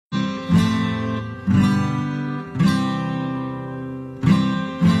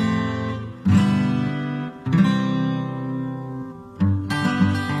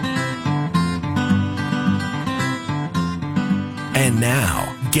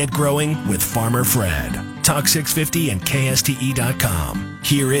Now, get growing with Farmer Fred. Talk 650 and KSTE.com.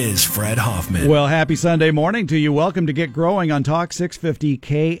 Here is Fred Hoffman. Well, happy Sunday morning to you. Welcome to Get Growing on Talk 650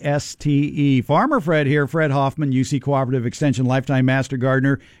 KSTE. Farmer Fred here, Fred Hoffman, UC Cooperative Extension Lifetime Master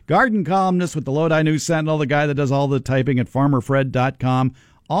Gardener, garden columnist with the Lodi News Sentinel, the guy that does all the typing at farmerfred.com.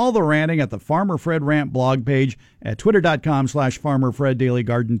 All the ranting at the Farmer Fred Rant blog page at twitter.com/farmerfred. Daily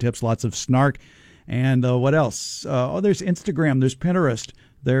garden tips, lots of snark. And what else? There's Instagram, there's Pinterest,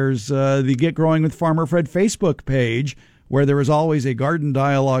 there's the Get Growing with Farmer Fred Facebook page, where there is always a garden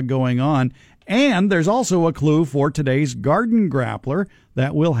dialogue going on. And there's also a clue for today's Garden Grappler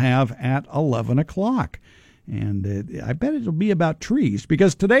that we'll have at 11 o'clock. And I bet it'll be about trees,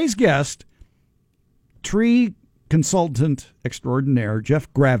 because today's guest, tree consultant extraordinaire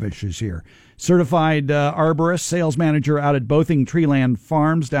Jeff Gravish, is here. Certified arborist, sales manager out at Bothing Treeland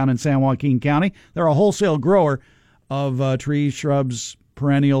Farms down in San Joaquin County. They're a wholesale grower of trees, shrubs,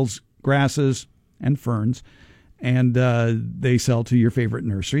 perennials, grasses, and ferns. And they sell to your favorite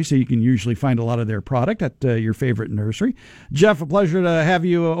nursery, so you can usually find a lot of their product at your favorite nursery. Jeff, a pleasure to have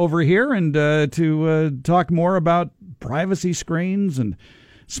you over here and to talk more about privacy screens and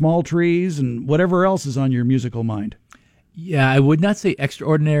small trees and whatever else is on your musical mind. Yeah, I would not say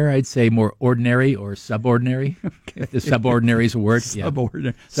extraordinary. I'd say more ordinary or subordinary. Okay. If the subordinary is a word.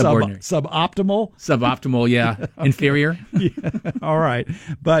 Subordinary. Yeah. Subordinary. Suboptimal? Suboptimal, yeah. Inferior. Yeah. All right.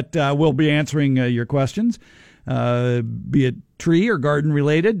 But we'll be answering your questions, be it tree or garden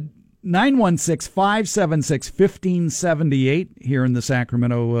related. 916-576-1578 here in the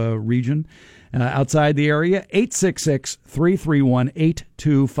Sacramento region. Outside the area,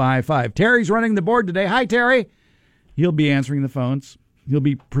 866-331-8255. Terry's running the board today. Hi, Terry. He'll be answering the phones. He'll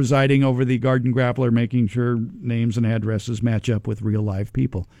be presiding over the Garden Grappler, making sure names and addresses match up with real live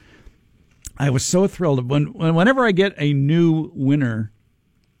people. I was so thrilled. Whenever I get a new winner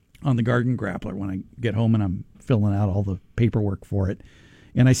on the Garden Grappler, when I get home and I'm filling out all the paperwork for it,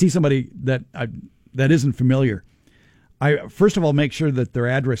 and I see somebody that isn't familiar, I first of all make sure that their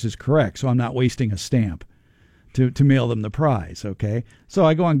address is correct, so I'm not wasting a stamp to mail them the prize, okay? So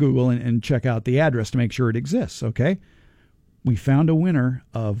I go on Google and check out the address to make sure it exists, okay? We found a winner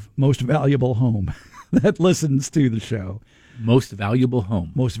of Most Valuable Home that listens to the show. Most valuable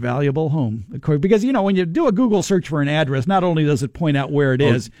home. Most valuable home. Because, you know, when you do a Google search for an address, not only does it point out where it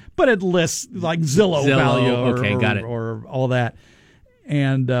is, but it lists like Zillow value got it. Or all that.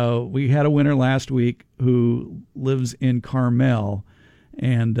 And we had a winner last week who lives in Carmel,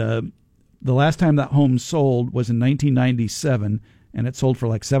 and the last time that home sold was in 1997, and it sold for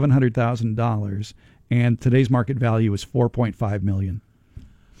like $700,000, and today's market value is $4.5 million.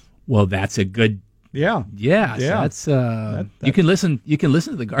 Well, that's a good. Yeah. So that's you can listen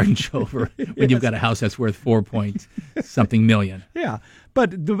to the garden show when you've got a house that's worth 4-point-something million. Yeah,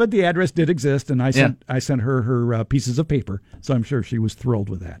 but the address did exist, and I sent her pieces of paper, so I'm sure she was thrilled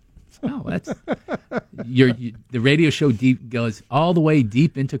with that. Oh, that's the radio show goes all the way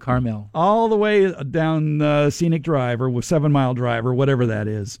deep into Carmel, all the way down Scenic Drive or 7 Mile Drive or whatever that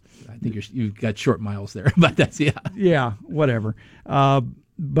is. I think you've got short miles there, but that's yeah, whatever.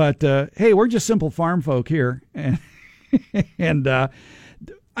 But hey, we're just simple farm folk here, and I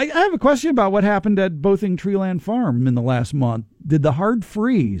have a question about what happened at Bothing Treeland Farm in the last month. Did the hard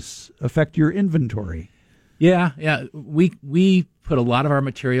freeze affect your inventory? Yeah. We put a lot of our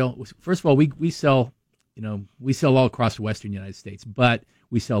material. First of all, we sell all across the Western United States, but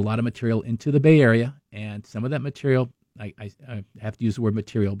we sell a lot of material into the Bay Area, and some of that material, I have to use the word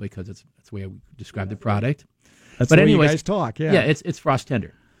material because it's the way I describe the product. That's the way you guys talk, yeah. Yeah, it's frost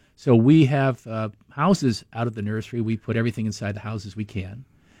tender. So we have houses out of the nursery. We put everything inside the houses we can.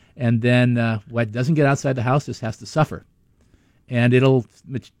 And then what doesn't get outside the house just has to suffer. And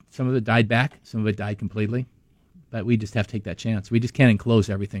some of it died back, some of it died completely. But we just have to take that chance. We just can't enclose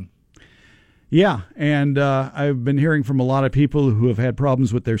everything. Yeah, and I've been hearing from a lot of people who have had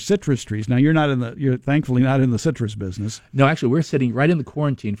problems with their citrus trees. Now, you're thankfully not in the citrus business. No, actually, we're sitting right in the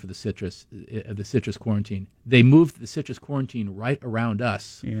quarantine for the citrus quarantine. They moved the citrus quarantine right around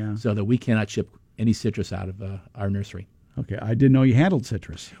us, so that we cannot ship any citrus out of our nursery. Okay, I didn't know you handled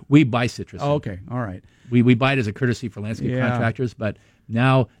citrus. We buy citrus. Oh, okay, all right. We buy it as a courtesy for landscape contractors, but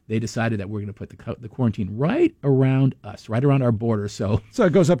now they decided that we're going to put the quarantine right around us, right around our border. So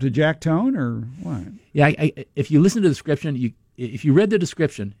it goes up to Jack Tone or what? Yeah, if you listen to the description, if you read the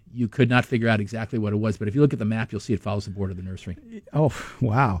description, you could not figure out exactly what it was. But if you look at the map, you'll see it follows the border of the nursery. Oh,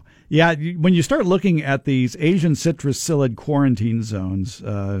 wow. Yeah, when you start looking at these Asian citrus psyllid quarantine zones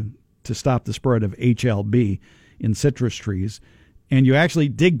to stop the spread of HLB in citrus trees, and you actually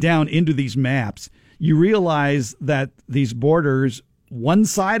dig down into these maps, you realize that these borders one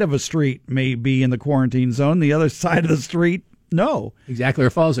side of a street may be in the quarantine zone, the other side of the street, no. Exactly. Or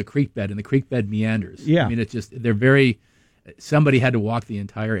follows a creek bed, and the creek bed meanders. Yeah. I mean, it's just, they're very, somebody had to walk the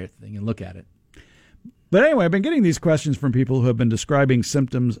entire thing and look at it. But anyway, I've been getting these questions from people who have been describing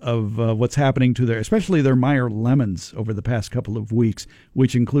symptoms of what's happening to especially their Meyer lemons over the past couple of weeks,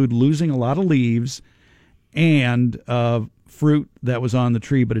 which include losing a lot of leaves and fruit that was on the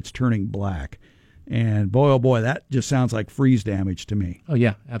tree, but it's turning black. And boy, oh boy, that just sounds like freeze damage to me. Oh,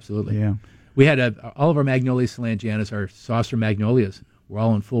 yeah, absolutely. Yeah. We had all of our Magnolias Solangianas, our saucer magnolias, were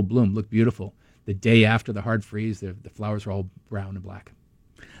all in full bloom, looked beautiful. The day after the hard freeze, the flowers were all brown and black.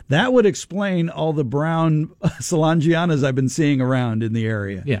 That would explain all the brown Solangianas I've been seeing around in the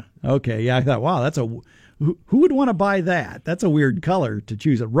area. Yeah. Okay, yeah, I thought, wow, who would want to buy that? That's a weird color to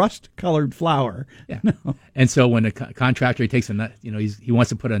choose, a rust-colored flower. Yeah. No. And so when a contractor takes he wants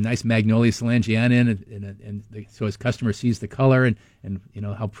to put a nice Magnolia Solangiana in, so his customer sees the color and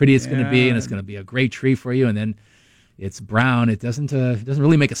how pretty it's going to be, and it's going to be a great tree for you, and then it's brown. It doesn't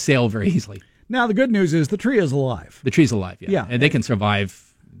really make a sale very easily. Now the good news is the tree is alive. The tree's alive, yeah. Yeah. And they can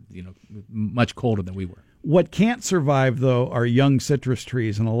survive, much colder than we were. What can't survive, though, are young citrus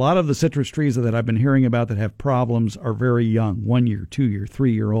trees. And a lot of the citrus trees that I've been hearing about that have problems are very young, 1 year, 2 year,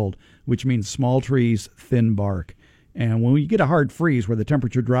 3 year old, which means small trees, thin bark. And when you get a hard freeze where the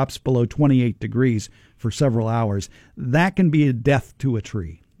temperature drops below 28 degrees for several hours, that can be a death to a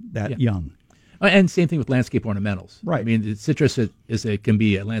tree, young. And same thing with landscape ornamentals. Right. I mean, the citrus can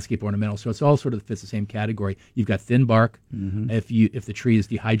be a landscape ornamental, so it's all sort of fits the same category. You've got thin bark. Mm-hmm. If the tree is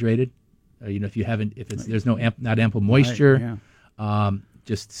dehydrated, if there's not ample moisture, right,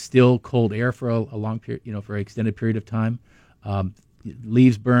 just still cold air for a long period, for an extended period of time,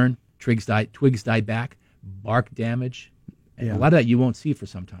 leaves burn, twigs die back, bark damage, and a lot of that you won't see for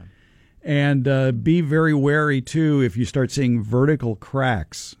some time. And be very wary, too, if you start seeing vertical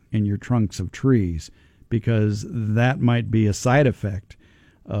cracks in your trunks of trees, because that might be a side effect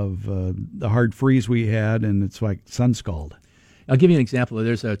of the hard freeze we had, and it's like sun scald. I'll give you an example.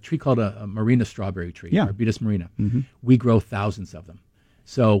 There's a tree called a Marina strawberry tree, Arbutus marina. Mm-hmm. We grow thousands of them.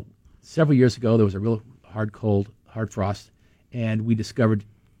 So several years ago, there was a real hard frost, and we discovered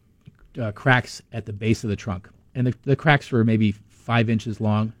cracks at the base of the trunk. And the cracks were maybe 5 inches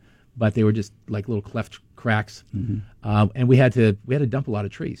long, but they were just like little cleft cracks. Mm-hmm. And we had to dump a lot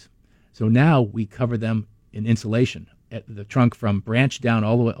of trees. So now we cover them in insulation. At the trunk from branch down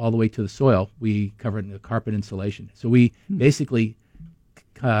all the way to the soil, we cover it in a carpet insulation. So we basically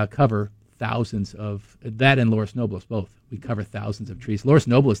cover thousands of that, and Laurus nobilis both. We cover thousands of trees. Laurus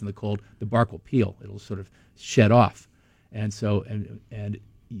nobilis in the cold, the bark will peel. It'll sort of shed off, and so and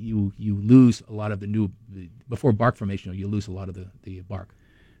you lose a lot of before bark formation. You lose a lot of the bark.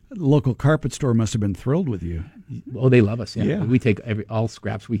 The local carpet store must have been thrilled with you. Oh, they love us. Yeah. We take all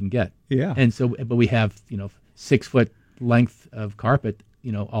scraps we can get. Yeah, and so but we have 6 foot length of carpet,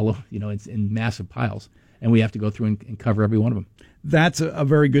 all in massive piles, and we have to go through and cover every one of them. That's a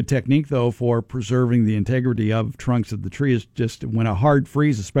very good technique, though, for preserving the integrity of trunks of the tree. Is just when a hard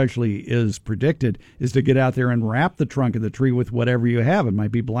freeze, especially, is predicted, is to get out there and wrap the trunk of the tree with whatever you have. It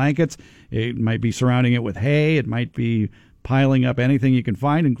might be blankets, it might be surrounding it with hay, it might be piling up anything you can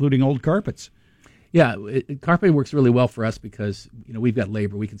find, including old carpets. Yeah, carpet works really well for us because we've got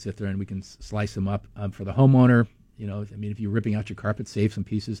labor. We can sit there and we can slice them up. For the homeowner, if you're ripping out your carpet, save some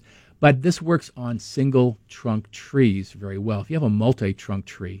pieces. But this works on single trunk trees very well. If you have a multi-trunk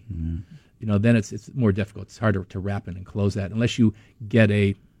tree, then it's more difficult. It's harder to wrap it and close that unless you get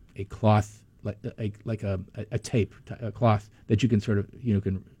a cloth like a tape, a cloth that you can sort of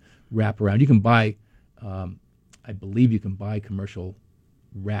can wrap around. You can buy, I believe you can buy commercial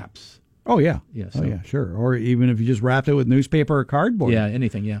wraps. Oh, yeah. Yeah, oh, yeah, sure. Or even if you just wrapped it with newspaper or cardboard. Yeah,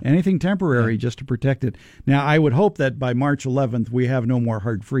 anything, yeah. Anything temporary just to protect it. Now, I would hope that by March 11th, we have no more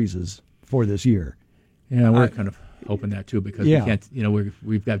hard freezes for this year. Yeah, we're kind of hoping that, too, because we can't,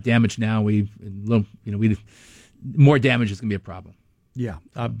 we've got damage now. More damage is going to be a problem. Yeah,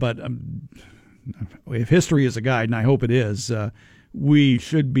 but if history is a guide, and I hope it is, we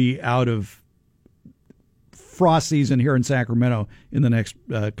should be out of frost season here in Sacramento in the next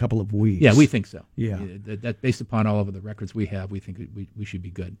couple of weeks. Yeah, we think so. Yeah. That based upon all of the records we have, we think we should be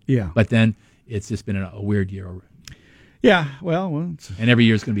good. Yeah. But then it's just been a weird year. Yeah, well and every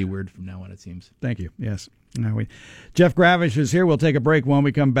year is going to be weird from now on, it seems. Thank you. Yes. Jeff Gravish is here. We'll take a break. When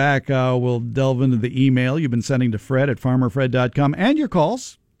we come back, we'll delve into the email you've been sending to Fred at farmerfred.com and your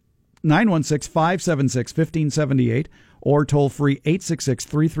calls, 916-576-1578. Or toll-free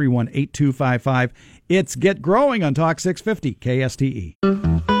 866-331-8255. It's Get Growing on Talk 650 KSTE.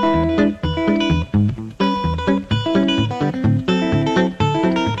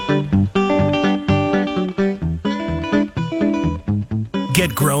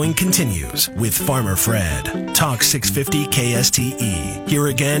 Get Growing continues with Farmer Fred. Talk 650 KSTE. Here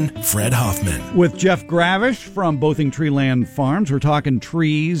again, Fred Hoffman. With Jeff Gravish from Bothing Treeland Farms. We're talking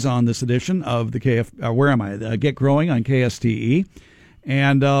trees on this edition of the Get Growing on KSTE.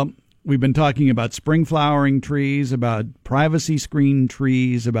 And we've been talking about spring flowering trees, about privacy screen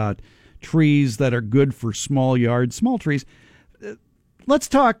trees, about trees that are good for small yards, small trees. Let's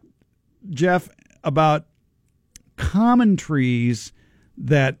talk, Jeff, about common trees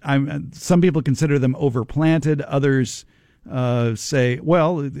that some people consider them overplanted. Others say,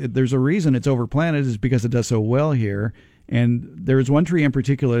 well, there's a reason it's overplanted is because it does so well here. And there's one tree in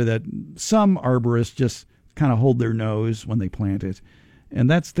particular that some arborists just kind of hold their nose when they plant it, and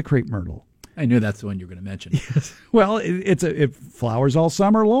that's the crepe myrtle. I knew that's the one you were going to mention. Yes. Well, it flowers all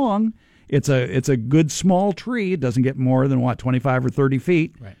summer long. It's a good small tree. It doesn't get more than 25 or 30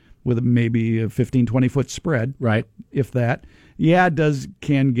 feet, Right. With maybe a 15, 20-foot spread, Right. if that. Yeah, it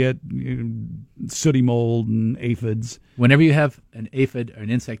can get sooty mold and aphids. Whenever you have an aphid or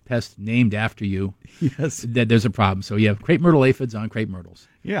an insect pest named after you, Yes. there's a problem. So you have crepe myrtle aphids on crepe myrtles.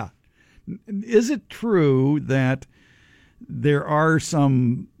 Yeah. Is it true that there are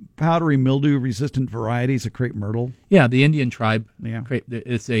some powdery mildew-resistant varieties of crepe myrtle? Yeah, the Indian tribe. Yeah.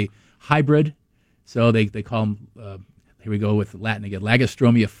 It's a hybrid. So they call them, here we go with Latin again,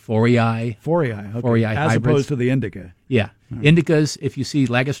 Lagestromia foriae. Foriae, okay. Foriae As hybrids. opposed to the indica. Yeah. Indicas, if you see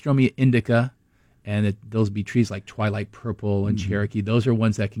Lagestromia indica, and those be trees like Twilight Purple and Cherokee, those are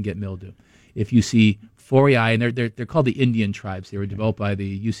ones that can get mildew. If you see Foriae, and they're called the Indian tribes. They were developed by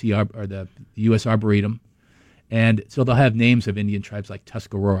the the U.S. Arboretum. And so they'll have names of Indian tribes like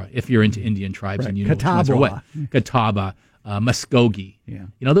Tuscarora, if you're into Indian tribes. Right. And you know which ones are what. Catawba, Muskogee.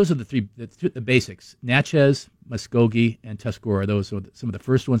 Yeah. Those are the basics. Natchez, Muskogee, and Tuscarora. Those are some of the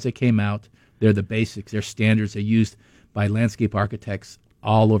first ones that came out. They're the basics. They're standards. They're used by landscape architects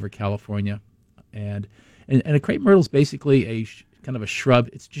all over California. And a crepe myrtle is basically kind of a shrub.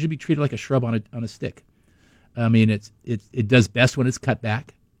 It should be treated like a shrub on a stick. I mean, it does best when it's cut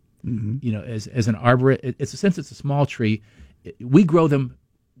back. Mm-hmm. As an arborist, since it's a small tree, we grow them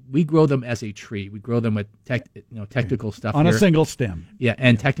as a tree. We grow them with technical stuff on here. a single stem. Yeah,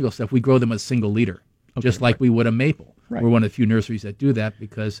 and technical stuff. We grow them as single leader, just like we would a maple. Right. We're one of the few nurseries that do that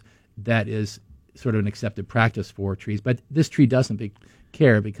because that is sort of an accepted practice for trees. But this tree doesn't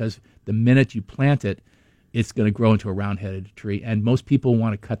care because the minute you plant it, it's going to grow into a round-headed tree. And most people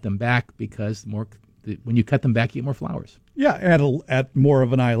want to cut them back because when you cut them back, you get more flowers. Yeah, at more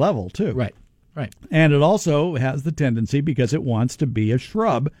of an eye level, too. Right. And it also has the tendency, because it wants to be a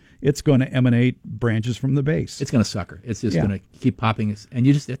shrub, it's going to emanate branches from the base. It's going to sucker. It's just going to keep popping. And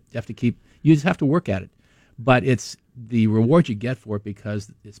you just have to work at it. But it's the reward you get for it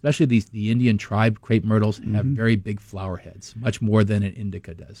because especially the Indian tribe crepe myrtles have very big flower heads, much more than an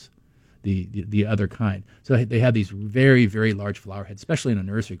indica does, the other kind. So they have these very, very large flower heads, especially in a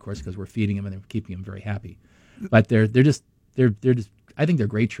nursery, of course, because we're feeding them and they're keeping them very happy. But they're just I think they're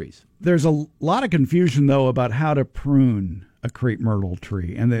great trees. There's a lot of confusion, though, about how to prune a crepe myrtle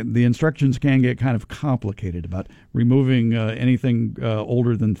tree, and the instructions can get kind of complicated about removing anything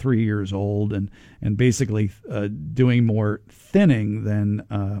older than 3 years old, and basically doing more thinning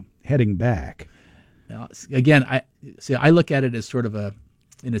than heading back. Now, again, I look at it as sort of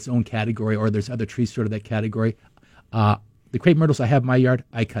in its own category, or there's other trees sort of that category. The crepe myrtles I have in my yard,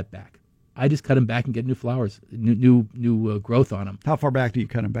 I cut back. I just cut them back and get new flowers, new growth on them. How far back do you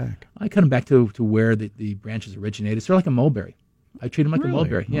cut them back? I cut them back to where the branches originated. Sort of like a mulberry. I treat them like a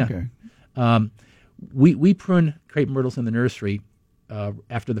mulberry. Yeah. Okay. We prune crepe myrtles in the nursery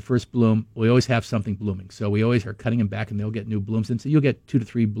after the first bloom. We always have something blooming, so we always are cutting them back, and they'll get new blooms. And so you'll get 2 to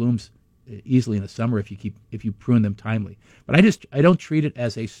 3 blooms easily in the summer if you prune them timely. But I don't treat it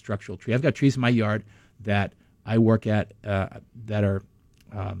as a structural tree. I've got trees in my yard that I work at that are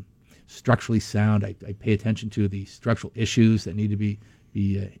structurally sound. I pay attention to the structural issues that need to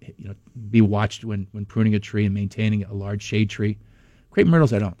be watched when pruning a tree and maintaining a large shade tree. Crepe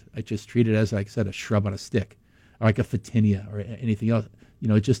myrtles, I don't. I just treat it as, like I said, a shrub on a stick, or like a photinia or anything else.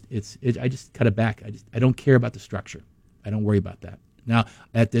 I just cut it back. I don't care about the structure. I don't worry about that. Now,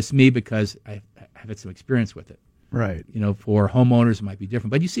 that's me because I have had some experience with it. Right. For homeowners it might be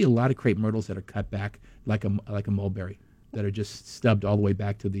different, but you see a lot of crepe myrtles that are cut back like a mulberry, that are just stubbed all the way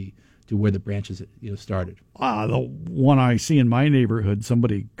back to where the branches started. The one I see in my neighborhood,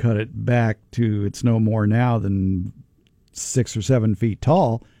 somebody cut it back to it's no more now than 6 or 7 feet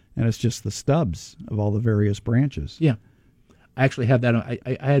tall, and it's just the stubs of all the various branches. Yeah, I actually have that.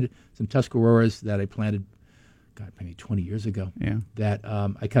 I had some Tuscaroras that I planted, maybe 20 years ago. Yeah. That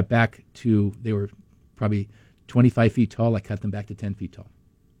I cut back to, they were probably 25 feet tall, I cut them back to 10 feet tall.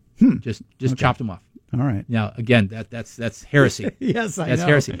 Just chopped them off. All right. Now, again, that's heresy. Yes, I That's know.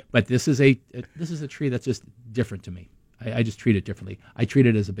 heresy. But this is a tree that's just different to me. I just treat it differently. I treat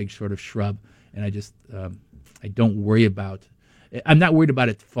it as a big sort of shrub, and I just I don't worry about. I'm not worried about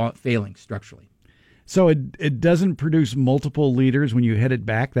it failing structurally. So it doesn't produce multiple leaders when you hit it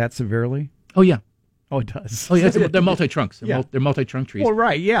back that severely? Oh yeah. Oh, it does. Oh yeah. They're multi-trunks. Yeah. They're multi-trunk trees. Well,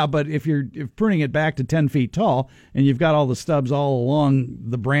 right, yeah, but if you're pruning it back to 10 feet tall and you've got all the stubs all along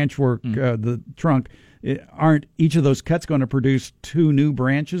the branchwork, the trunk, aren't each of those cuts going to produce 2 new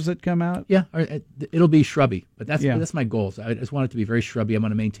branches that come out? Yeah, it'll be shrubby, but that's Yeah. that's my goals. I just want it to be very shrubby. I'm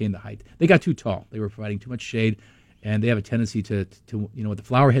going to maintain the height. They got too tall. They were providing too much shade, and they have a tendency to with the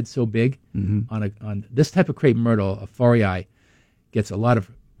flower head so big on this type of crepe myrtle, a Faurii gets a lot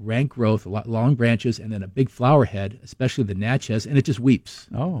of rank growth, a lot long branches, and then a big flower head, especially the Natchez, and it just weeps.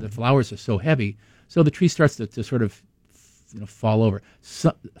 Oh. The flowers are so heavy, so the tree starts to sort of fall over.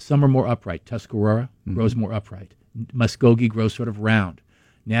 Some are more upright. Tuscarora grows more upright. Muskogee grows sort of round.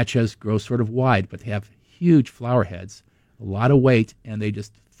 Natchez grows sort of wide, but they have huge flower heads, a lot of weight, and they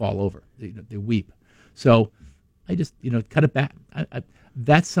just fall over. They weep. So I just cut it back.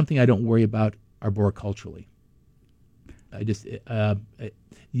 That's something I don't worry about arboriculturally. I just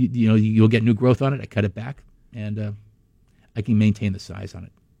you'll get new growth on it. I cut it back, and I can maintain the size on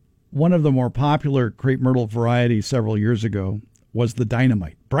it. One of the more popular crepe myrtle varieties several years ago was the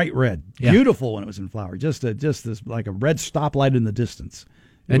Dynamite, bright red, beautiful when it was in flower, just this like a red stoplight in the distance.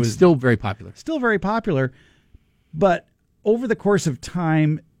 It And was still very popular. still very popular, but over the course of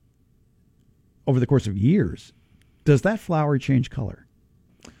time, over the course of years, does that flower change color?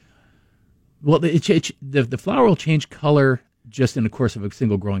 Well, the flower will change color just in the course of a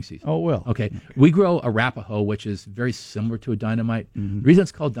single growing season. Oh, well. Okay. We grow Arapaho, which is very similar to a Dynamite. The reason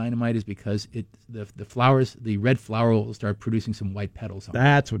it's called Dynamite is because the flowers, the red flower will start producing some white petals on it.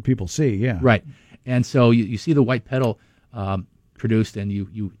 That's what people see, yeah. Right. And so you see the white petal produced, and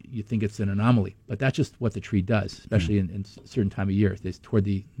you think it's an anomaly. But that's just what the tree does, especially in a certain time of year. It's toward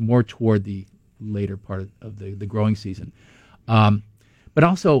the later part of the growing season. But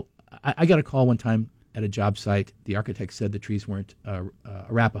also, I got a call one time at a job site. The architect said the trees weren't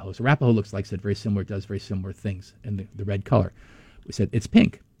Arapaho. So Arapaho looks like I said very similar, does very similar things in the red color. We said it's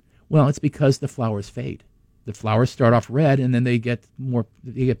pink. Well, it's because the flowers fade. The flowers start off red, and then they get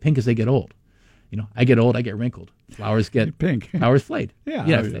pink as they get old. I get old, I get wrinkled. Flowers get Pink. Flowers fade. Yeah,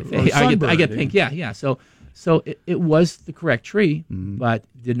 they or fade. I sunburned, get pink. Yeah. So it was the correct tree, but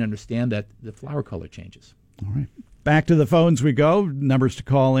didn't understand that the flower color changes. All right. Back to the phones we go. Numbers to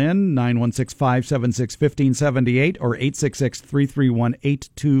call in, 916-576-1578 or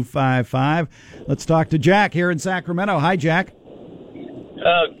 866-331-8255. Let's talk to Jack here in Sacramento. Hi, Jack.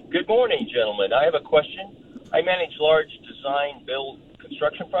 Good morning, gentlemen. I have a question. I manage large design, build,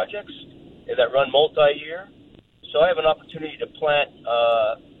 construction projects that run multi-year. So I have an opportunity to plant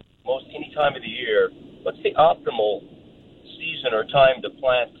most any time of the year. What's the optimal season or time to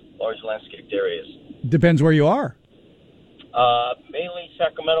plant large landscaped areas? Depends where you are. Mainly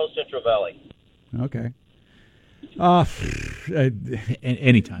Sacramento, Central Valley. Okay.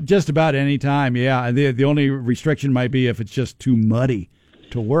 Anytime. Just about any time, yeah. The only restriction might be if it's just too muddy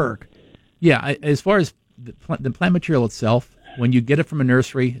to work. Yeah, as far as the plant material itself, when you get it from a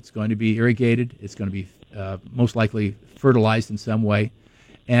nursery, it's going to be irrigated. It's going to be most likely fertilized in some way.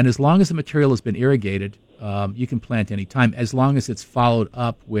 And as long as the material has been irrigated, you can plant any time, as long as it's followed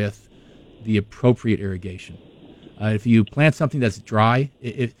up with the appropriate irrigation. If you plant something that's dry,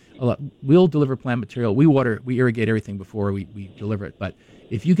 we'll deliver plant material. We irrigate everything before we deliver it. But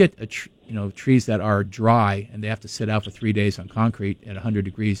if you get trees that are dry and they have to sit out for 3 days on concrete at 100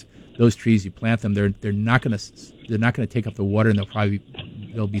 degrees, those trees you plant them, they're not going to take up the water, and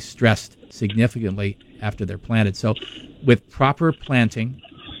they'll be stressed significantly after they're planted. So, with proper planting,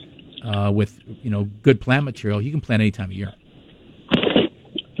 with good plant material, you can plant any time of year.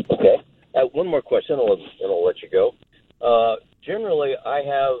 Okay. One more question, and I'll let you go. Generally, I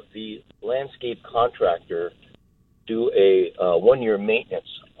have the landscape contractor do a 1-year maintenance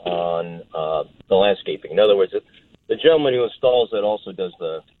on the landscaping. In other words, the gentleman who installs it also does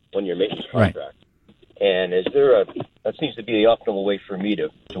the 1-year maintenance contract. Right. And that seems to be the optimal way for me to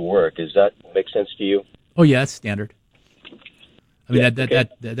work. Does that make sense to you? Oh yeah, that's standard. I mean, Yeah,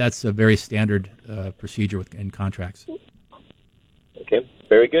 that's a very standard procedure in contracts. Okay,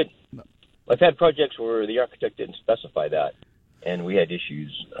 very good. I've had projects where the architect didn't specify that, and we had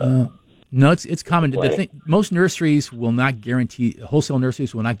issues. No, it's common. Planting. Most nurseries will not guarantee, wholesale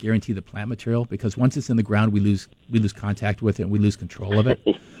nurseries will not guarantee the plant material, because once it's in the ground, we lose contact with it and we lose control of it.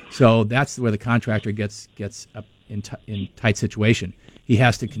 So that's where the contractor gets up in tight situation. He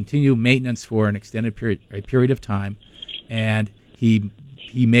has to continue maintenance for an extended period of time, and he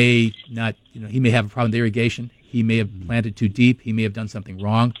may not, he may have a problem with irrigation. He may have planted too deep. He may have done something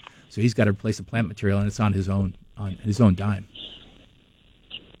wrong. So he's got to replace the plant material, and it's on his own dime.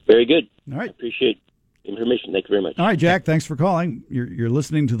 Very good. All right. Appreciate the information. Thank you very much. All right, Jack, thanks for calling. You're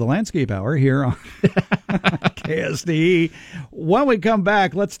listening to the Landscape Hour here on KSTE. When we come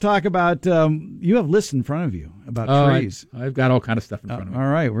back, let's talk about, you have lists in front of you about trees. I've got all kind of stuff in front of me. All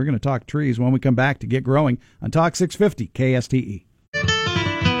right, we're going to talk trees when we come back to Get Growing on Talk 650 KSTE.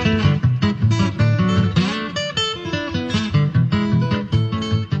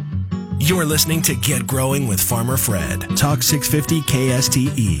 You're listening to Get Growing with Farmer Fred. Talk 650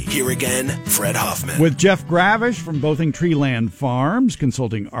 KSTE. Here again, Fred Hoffman. With Jeff Gravish from Bothing Treeland Farms,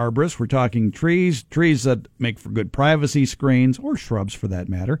 consulting arborist. We're talking trees that make for good privacy screens, or shrubs for that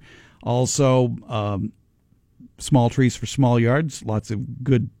matter. Also, small trees for small yards. Lots of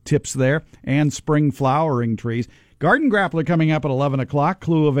good tips there. And spring flowering trees. Garden Grappler coming up at 11 o'clock.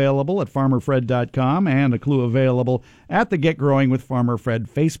 Clue available at farmerfred.com and a clue available at the Get Growing with Farmer Fred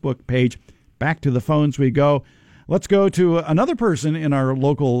Facebook page. Back to the phones we go. Let's go to another person in our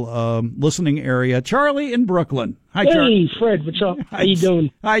local listening area, Charlie in Brooklyn. Hi, Charlie. Hey, Fred. What's up? How you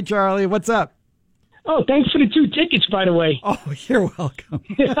doing? Hi, Charlie. What's up? Oh, thanks for the 2 tickets, by the way. Oh, you're welcome.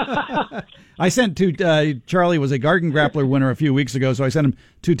 I sent Charlie was a Garden Grappler winner a few weeks ago, so I sent him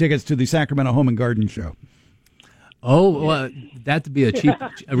 2 tickets to the Sacramento Home and Garden Show. Oh, well, that'd be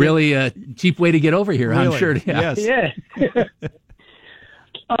a really cheap way to get over here, really? I'm sure. Yeah. Yes.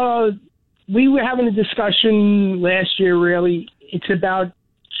 We were having a discussion last year, really. It's about,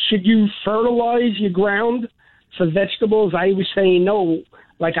 should you fertilize your ground for vegetables? I was saying no.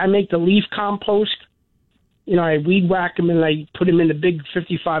 Like, I make the leaf compost. I weed whack them and I put them in the big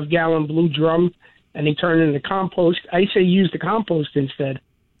 55-gallon blue drum, and they turn into compost. I say use the compost instead.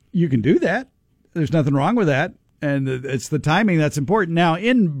 You can do that. There's nothing wrong with that. And it's the timing that's important. Now,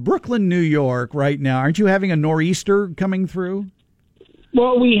 in Brooklyn, New York, right now, aren't you having a nor'easter coming through?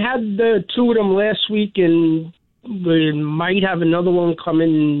 Well, we had 2 of them last week, and we might have another one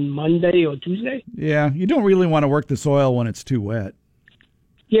coming Monday or Tuesday. Yeah, you don't really want to work the soil when it's too wet.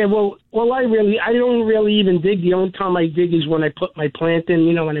 Yeah, well, I don't really even dig. The only time I dig is when I put my plant in,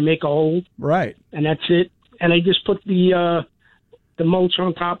 when I make a hole. Right. And that's it. And I just put the mulch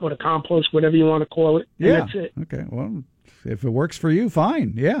on top, or the compost, whatever you want to call it. And that's it. Okay. Well, if it works for you,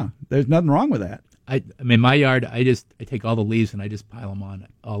 fine. Yeah. There's nothing wrong with that. I mean, my yard, I take all the leaves and I just pile them on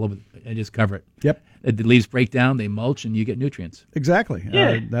all over. I just cover it. Yep. The leaves break down, they mulch, and you get nutrients. Exactly.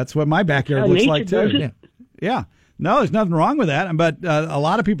 Yeah. That's what my backyard looks like too. Yeah. No, there's nothing wrong with that. But a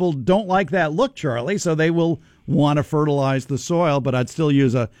lot of people don't like that look, Charlie, so they will want to fertilize the soil, but I'd still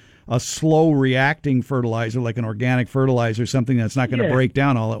use a slow reacting fertilizer, like an organic fertilizer, something that's not going to break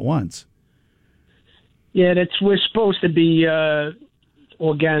down all at once. Yeah, we're supposed to be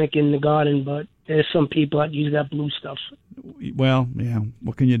organic in the garden, but there's some people that use that blue stuff. Well, yeah,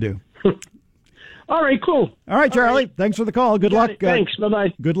 what can you do? All right, cool. All right, Charlie, thanks for the call. Good luck. Thanks,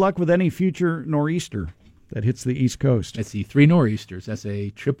 bye-bye. Good luck with any future nor'easter that hits the East Coast. I see 3 nor'easters. That's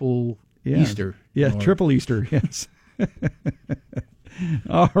a triple Easter. Yeah, triple Easter, yes.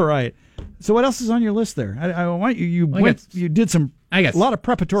 All right. So what else is on your list there? I want you did a lot of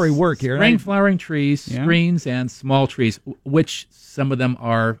preparatory work here. Spring flowering trees, screens, and small trees, which some of them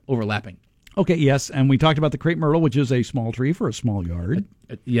are overlapping. Okay, yes, and we talked about the crepe myrtle, which is a small tree for a small yard.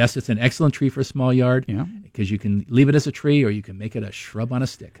 Yes, it's an excellent tree for a small yard. Yeah, because you can leave it as a tree, or you can make it a shrub on a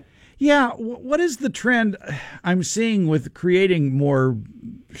stick. Yeah, what is the trend I'm seeing with creating more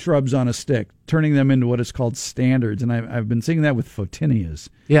shrubs on a stick, turning them into what is called standards? And I've been seeing that with photinias.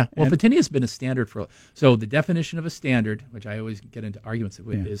 Yeah, well, photinia has been a standard so the definition of a standard, which I always get into arguments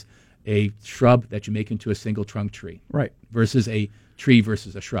with, is a shrub that you make into a single trunk tree. Right. Versus a tree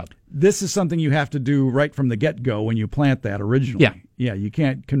versus a shrub. This is something you have to do right from the get-go when you plant that originally. Yeah. Yeah, you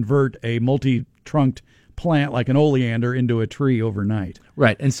can't convert a multi-trunked plant like an oleander into a tree overnight.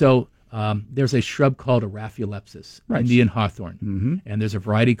 Right, and so there's a shrub called a Raphiolepis, Indian hawthorn, and there's a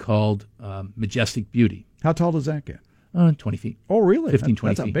variety called Majestic Beauty. How tall does that get? 20 feet. Oh, really? 15,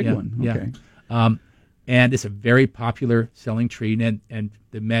 20 That's feet. a big one. Okay. Yeah. And it's a very popular selling tree, and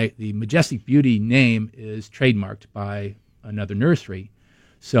the Majestic Beauty name is trademarked by another nursery.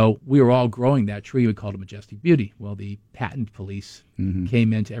 So we were all growing that tree. We called it Majestic Beauty. Well, the patent police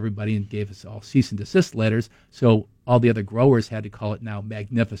came into everybody and gave us all cease and desist letters. So all the other growers had to call it now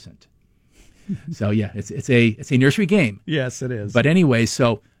Magnificent. So yeah, it's a nursery game. Yes, it is. But anyway,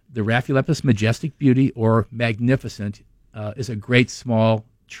 so the Raphiolepis Majestic Beauty or Magnificent is a great small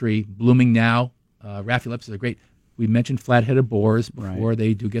tree, blooming now. Rhaphilepis is a great. We mentioned flat-headed borers before. Right.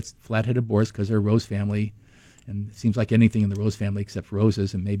 They do get flat-headed borers because they're a rose family, and it seems like anything in the rose family except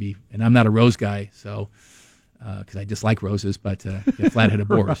roses, and I'm not a rose guy, so because I dislike roses, but get flat-headed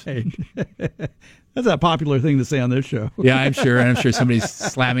borers. Right. That's a popular thing to say on this show. Yeah, I'm sure, and I'm sure somebody's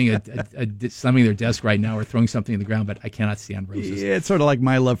slamming slamming their desk right now or throwing something in the ground, but I cannot stand roses. Yeah, it's sort of like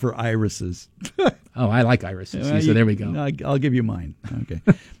my love for irises. Oh, I like irises. See, so there we go. I'll give you mine. Okay.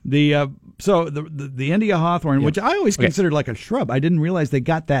 The India hawthorn, which I always considered like a shrub, I didn't realize they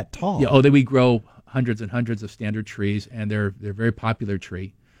got that tall. Yeah. Oh, we grow hundreds and hundreds of standard trees, and they're a very popular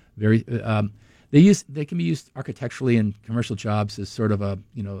tree. Very. They can be used architecturally in commercial jobs as sort of a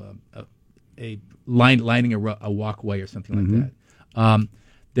lining a walkway or something like that.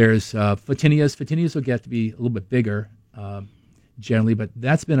 There's photinias. Photinias will get to be a little bit bigger generally, but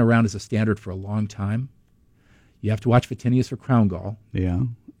that's been around as a standard for a long time. You have to watch photinias for crown gall. Yeah.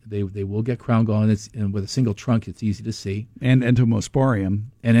 They will get crown gall, and with a single trunk, it's easy to see. And entomosporium.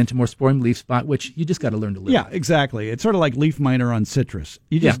 And entomosporium leaf spot, which you just got to learn to live with. Yeah, exactly. It's sort of like leaf miner on citrus.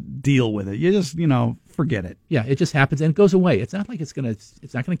 You just deal with it. You just, forget it. Yeah, it just happens and it goes away. It's not like it's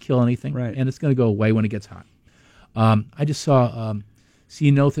not gonna kill anything, right? And it's gonna go away when it gets hot. I just saw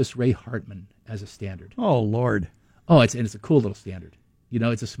Ceanothus Ray Hartman as a standard. Oh Lord! Oh, it's a cool little standard.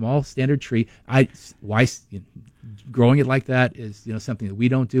 It's a small standard tree. Growing it like that is something that we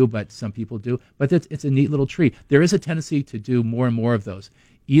don't do, but some people do. But it's a neat little tree. There is a tendency to do more and more of those,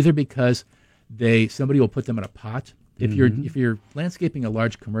 either because somebody will put them in a pot. If you're landscaping a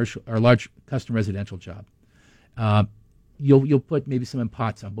large commercial or a large custom residential job, you'll put maybe some in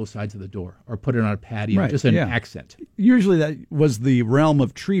pots on both sides of the door, or put it on a patio, just an accent. Usually that was the realm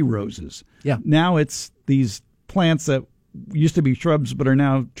of tree roses. Yeah. Now it's these plants that used to be shrubs but are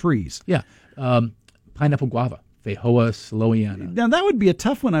now trees. Yeah. Pineapple guava, Phaehoa slowiana. Now that would be a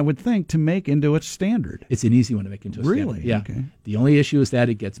tough one, I would think, to make into a standard. It's an easy one to make into a standard. Really? Yeah. Okay. The only issue is that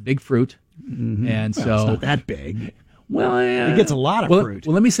it gets big fruit, and so it's not that big. Well, it gets a lot of fruit.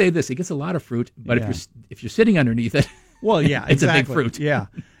 Well, let me say this: it gets a lot of fruit, but if you're sitting underneath it, well, yeah, it's exactly. a big fruit. Yeah,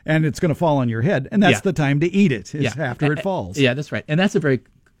 and it's going to fall on your head, and that's the time to eat it. Is after it falls. Yeah, that's right, and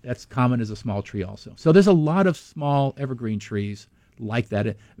that's common as a small tree also. So there's a lot of small evergreen trees like that,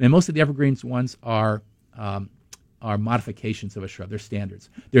 and most of the evergreens ones are modifications of a shrub. They're standards.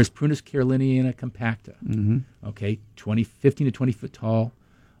 There's Prunus caroliniana compacta. Okay, 15 to 20 foot tall,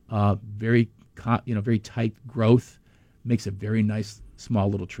 very tight growth. Makes a very nice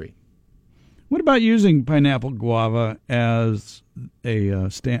small little tree. What about using pineapple guava as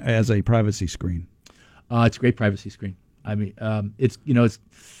a privacy screen? It's a great privacy screen. I mean, it's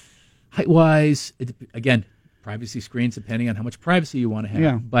height wise. Again, privacy screens depending on how much privacy you want to have.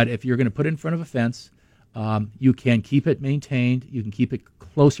 Yeah. But if you're going to put it in front of a fence, you can keep it maintained. You can keep it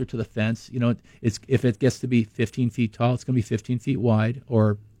closer to the fence. If it gets to be 15 feet tall, it's going to be 15 feet wide,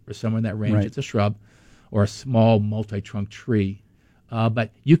 or somewhere in that range. Right. It's a shrub or a small multi-trunk tree.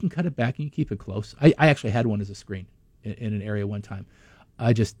 But you can cut it back and you keep it close. I actually had one as a screen in an area one time.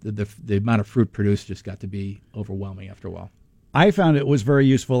 The amount of fruit produced just got to be overwhelming after a while. I found it was very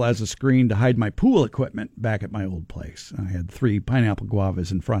useful as a screen to hide my pool equipment back at my old place. I had 3 pineapple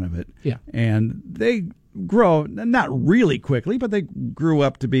guavas in front of it. Yeah. And they grow, not really quickly, but they grew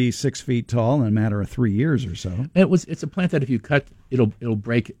up to be 6 feet tall in a matter of 3 years or so. It's a plant that if you cut, it'll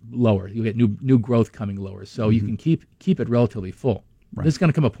break lower. You get new growth coming lower. So you can keep it relatively full. Right. There's going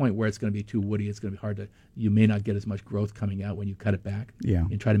to come a point where it's going to be too woody. It's going to be hard to. You may not get as much growth coming out when you cut it back. Yeah.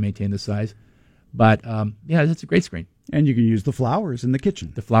 And try to maintain the size. But it's a great screen. And you can use the flowers in the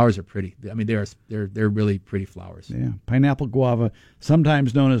kitchen. The flowers are pretty. I mean, they're really pretty flowers. Yeah, pineapple guava,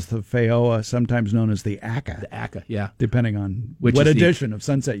 sometimes known as the Phaehoa, sometimes known as the Aca. The Aca, yeah. Depending on what edition of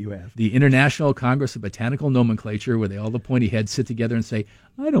Sunset you have. The International Congress of Botanical Nomenclature, where all the pointy heads sit together and say,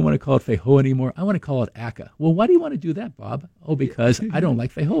 I don't want to call it Phaehoa anymore. I want to call it Aca. Well, why do you want to do that, Bob? Oh, because I don't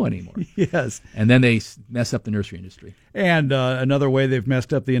like Phaehoa anymore. Yes. And then they mess up the nursery industry. And another way they've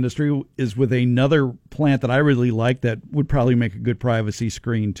messed up the industry is with another plant that I really like that would probably make a good privacy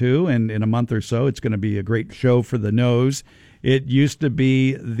screen too. And in a month or so, it's going to be a great show for the nose. It used to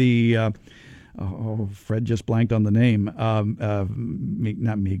be the Fred just blanked on the name. Not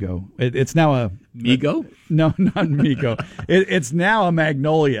Migo. It's now a Migo. No, not Migo. It's now a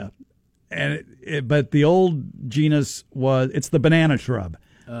magnolia, but the old genus it's the banana shrub.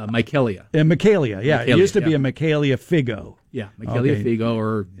 Micaelia. Micaelia, yeah. Micaelia, it used to be a Micaelia figo. Yeah, Micaelia figo,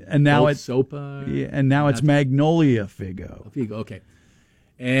 or and now Sopa. Yeah, and now it's Magnolia figo. Figo, okay.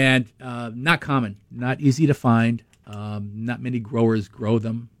 And not common, not easy to find. Not many growers grow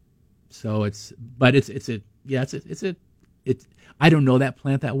them, so it's a I don't know that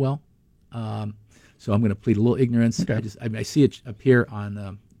plant that well, so I'm going to plead a little ignorance. Okay. I see it appear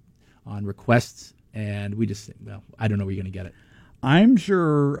on requests, and we just think, well, I don't know where you're going to get it. I'm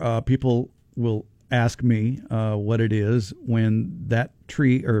sure people will ask me what it is when that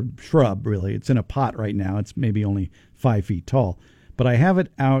tree or shrub, really, it's in a pot right now. It's maybe only 5 feet tall, but I have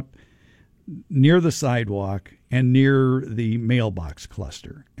it out near the sidewalk and near the mailbox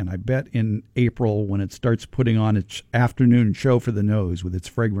cluster. And I bet in April, when it starts putting on its afternoon show for the nose with its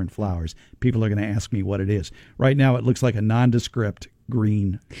fragrant flowers, people are going to ask me what it is. Right now, it looks like a nondescript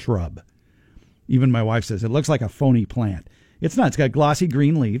green shrub. Even my wife says it looks like a phony plant. It's not. It's got glossy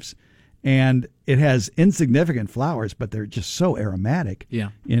green leaves, and it has insignificant flowers, but they're just so aromatic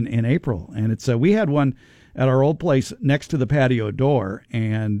in April. And it's we had one at our old place next to the patio door,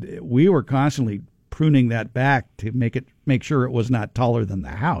 and we were constantly pruning that back to make sure it was not taller than the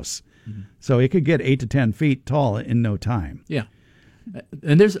house. Mm-hmm. So it could get 8 to 10 feet tall in no time. Yeah,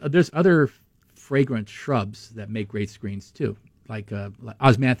 and there's other fragrant shrubs that make great screens too, like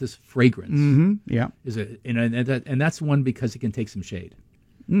Osmanthus fragrans. Mm-hmm. Yeah, and that's one because it can take some shade.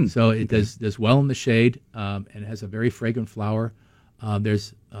 So it does well in the shade, and it has a very fragrant flower.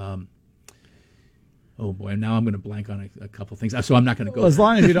 There's oh boy, now I'm going to blank on a couple things, so I'm not going to go. Well, as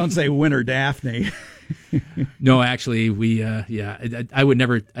long as you don't say winter Daphne. No, actually, I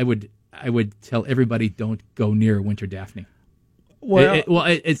would tell everybody don't go near winter Daphne. Well,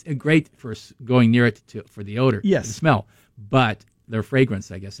 it's great for going near it for the odor, yes, the smell, but their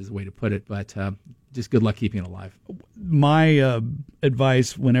fragrance, I guess, is the way to put it. But just good luck keeping it alive. My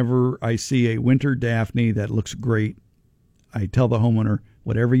advice whenever I see a winter Daphne that looks great, I tell the homeowner,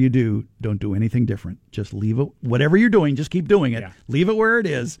 whatever you do, don't do anything different. Just leave it. Whatever you're doing, just keep doing it. Yeah. Leave it where it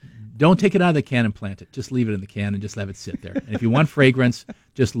is. Don't take it out of the can and plant it. Just leave it in the can and just let it sit there. And if you want fragrance,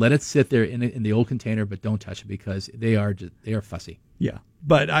 just let it sit there in the old container, but don't touch it because they are fussy. Yeah.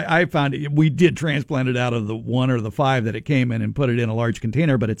 But I found we did transplant it out of the 1 or the 5 that it came in and put it in a large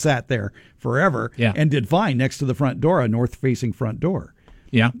container, but it sat there forever and did fine next to the front door, a north-facing front door.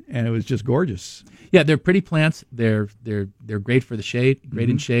 Yeah. And it was just gorgeous. Yeah, they're pretty plants. They're great for the shade,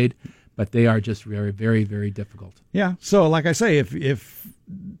 great in shade, but they are just very, very, very difficult. Yeah. So like I say, if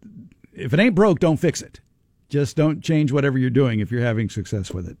it ain't broke, don't fix it. Just don't change whatever you're doing if you're having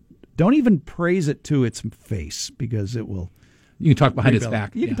success with it. Don't even praise it to its face because it will. You can talk behind its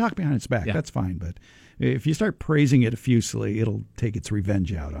back. You can talk behind its back. Yeah. That's fine. But if you start praising it effusively, it'll take its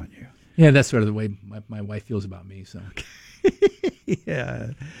revenge out on you. Yeah, that's sort of the way my wife feels about me. So.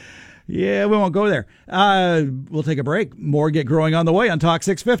 Yeah, we won't go there. We'll take a break. More Get Growing on the way on Talk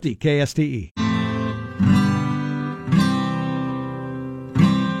 650 KSTE.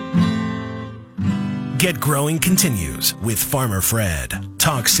 Get Growing continues with Farmer Fred.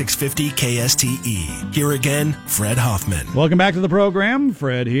 Talk 650 KSTE. Here again, Fred Hoffman. Welcome back to the program.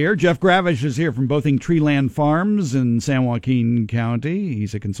 Fred here. Jeff Gravish is here from Bothing Treeland Farms in San Joaquin County.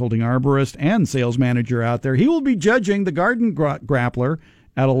 He's a consulting arborist and sales manager out there. He will be judging the Garden Grappler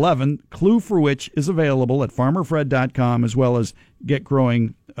at 11, clue for which is available at farmerfred.com as well as Get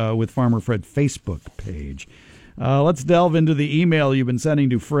Growing with Farmer Fred Facebook page. Let's delve into the email you've been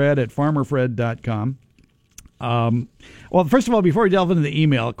sending to Fred at farmerfred.com. Well, first of all, before we delve into the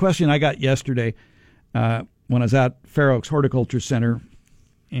email, a question I got yesterday when I was at Fair Oaks Horticulture Center,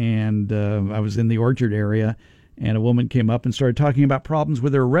 and I was in the orchard area, and a woman came up and started talking about problems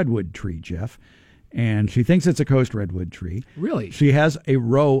with her redwood tree, Jeff. And she thinks it's a coast redwood tree. Really? She has a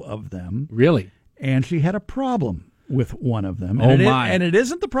row of them. Really? And she had a problem with one of them. Oh, my. And it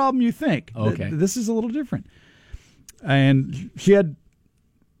isn't the problem you think. Okay. This is a little different. And she had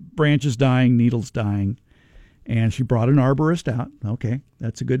branches dying, needles dying, and she brought an arborist out. Okay,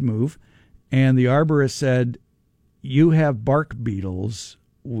 that's a good move. And the arborist said, you have bark beetles.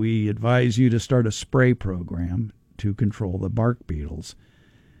 We advise you to start a spray program to control the bark beetles.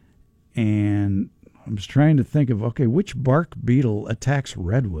 And I was trying to think of, okay, which bark beetle attacks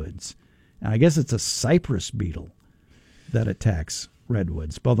redwoods? And I guess it's a cypress beetle that attacks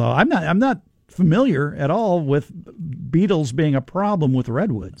redwoods. Although I'm not familiar at all with beetles being a problem with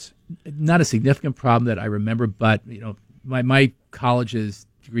redwoods. Not a significant problem that I remember, but my college's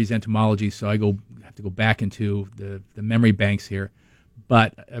degree is entomology, so I have to go back into the memory banks here.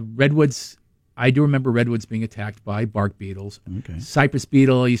 But redwoods, I do remember redwoods being attacked by bark beetles. Okay. Cypress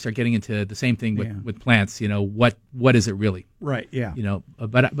beetle, you start getting into the same thing with plants. What is it really? Right. Yeah.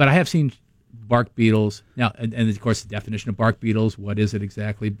 But I have seen bark beetles now, and of course the definition of bark beetles. What is it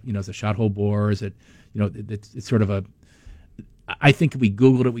exactly? Is it a shot hole borer? Is it? It's sort of a. I think if we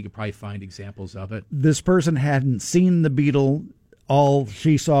Googled it, we could probably find examples of it. This person hadn't seen the beetle. All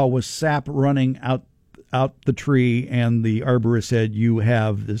she saw was sap running out out the tree and the arborist said, you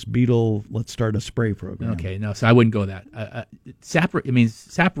have this beetle, let's start a spray program. Okay, no, so I wouldn't go that.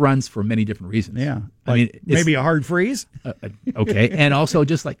 Sap runs for many different reasons. Yeah. I mean, maybe a hard freeze? Okay, and also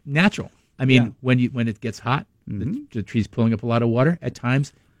just like natural. I mean, when it gets hot, the tree's pulling up a lot of water. At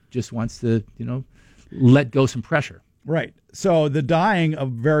times, just wants to, let go some pressure. Right. So the dying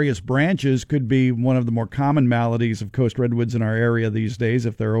of various branches could be one of the more common maladies of coast redwoods in our area these days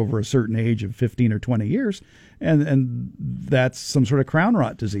if they're over a certain age of 15 or 20 years. And that's some sort of crown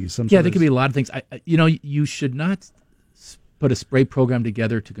rot disease. There could be a lot of things. You should not put a spray program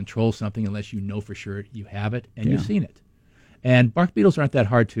together to control something unless you know for sure you have it and you've seen it. And bark beetles aren't that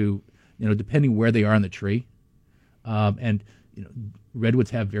hard to, depending where they are on the tree.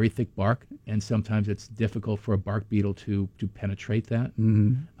 Redwoods have very thick bark, and sometimes it's difficult for a bark beetle to penetrate that.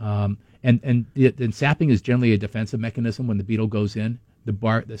 Mm-hmm. And sapping is generally a defensive mechanism. When the beetle goes in,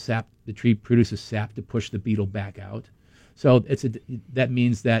 the tree produces sap to push the beetle back out. So that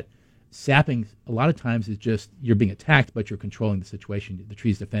means that sapping a lot of times is just you're being attacked, but you're controlling the situation. The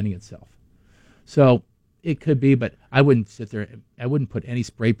tree's defending itself. So it could be, but I wouldn't sit there. I wouldn't put any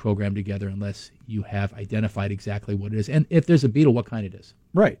spray program together unless you have identified exactly what it is. And if there's a beetle, what kind it is.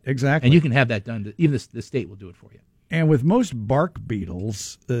 Right, exactly. And you can have that done. Even the state will do it for you. And with most bark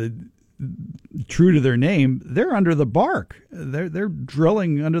beetles, true to their name, they're under the bark. They're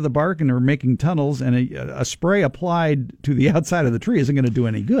drilling under the bark and they're making tunnels, and a spray applied to the outside of the tree isn't going to do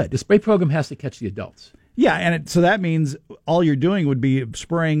any good. The spray program has to catch the adults. Yeah, and so that means all you're doing would be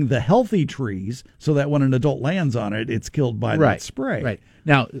spraying the healthy trees so that when an adult lands on it, it's killed by that spray. Right.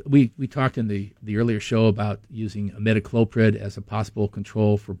 Now, we talked in the earlier show about using imidacloprid as a possible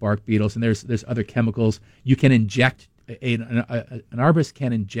control for bark beetles, and there's other chemicals. You can inject, an arborist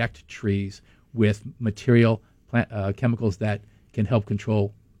can inject trees with chemicals that can help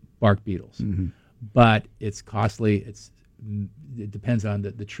control bark beetles. Mm-hmm. But it's costly. It depends on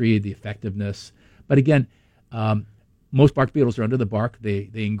the tree, the effectiveness. But again, most bark beetles are under the bark. They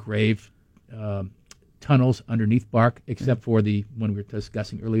engrave tunnels underneath bark, except for the one we were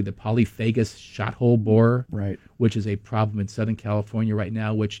discussing earlier, the polyphagus shot-hole borer, right, which is a problem in Southern California right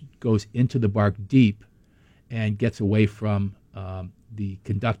now, which goes into the bark deep and gets away from the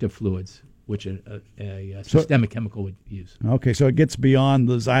conductive fluids, which a systemic chemical would use. Okay, so it gets beyond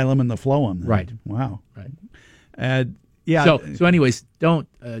the xylem and the phloem. Then. Right. Wow. Right. Yeah. So anyways, don't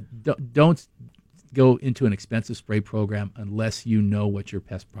go into an expensive spray program unless you know what your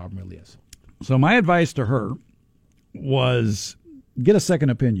pest problem really is. So my advice to her was get a second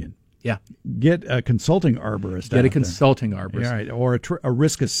opinion. Yeah. Get a consulting arborist. Get a consulting arborist. Yeah, right. Or a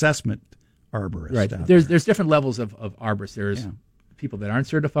risk assessment arborist. Right. There's different levels of arborists. There's people that aren't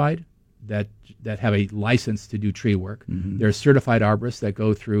certified that have a license to do tree work. Mm-hmm. There's certified arborists that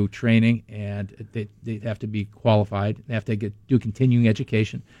go through training and they have to be qualified. They have to do continuing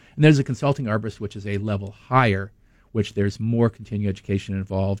education. And there's a consulting arborist, which is a level higher, which there's more continuing education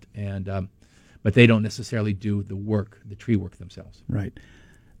involved, and but they don't necessarily do the tree work themselves. Right.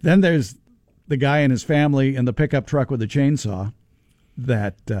 Then there's the guy and his family in the pickup truck with a chainsaw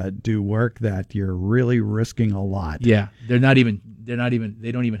that do work that you're really risking a lot. Yeah, they don't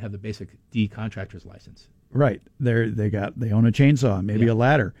even have the basic D contractor's license. Right. They own a chainsaw, maybe a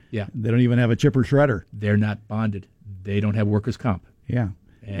ladder. Yeah. They don't even have a chipper shredder. They're not bonded. They don't have workers' comp. Yeah.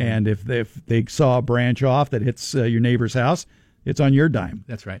 And if they saw a branch off that hits your neighbor's house, it's on your dime.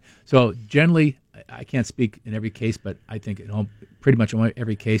 That's right. So generally, I can't speak in every case, but I think pretty much in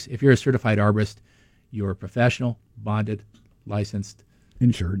every case, if you're a certified arborist, you're a professional, bonded, licensed,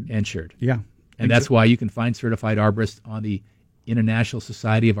 insured. Yeah. And that's why you can find certified arborists on the International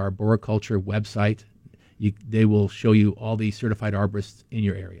Society of Arboriculture website. They will show you all the certified arborists in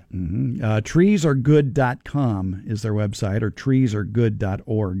your area. Mm-hmm. Treesaregood.com is their website, or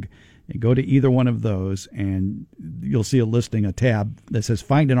treesaregood.org. And go to either one of those, and you'll see a tab that says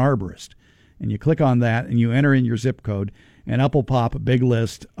Find an Arborist. And you click on that, and you enter in your zip code, and up will pop a big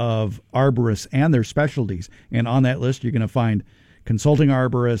list of arborists and their specialties. And on that list, you're going to find consulting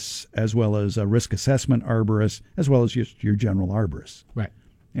arborists, as well as a risk assessment arborist, as well as just your general arborists. Right.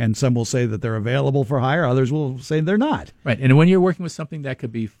 And some will say that they're available for hire. Others will say they're not. Right. And when you're working with something that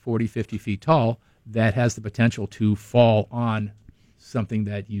could be 40, 50 feet tall, that has the potential to fall on something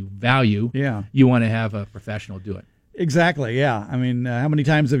that you value, you want to have a professional do it. Exactly, yeah. I mean, how many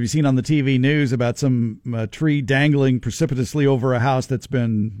times have you seen on the TV news about some tree dangling precipitously over a house that's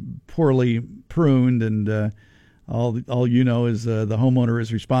been poorly pruned, and all you know is the homeowner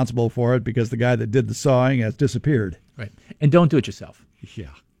is responsible for it because the guy that did the sawing has disappeared. Right. And don't do it yourself.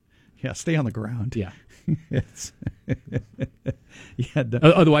 Yeah, stay on the ground. Yeah. It's yeah,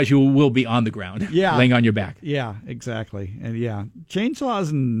 Otherwise, you will be on the ground, Yeah. laying on your back. yeah, exactly. And yeah,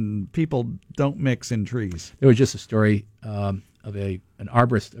 chainsaws and people don't mix in trees. There was just a story of an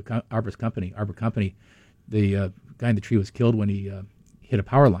arborist company, arbor company. The guy in the tree was killed when he hit a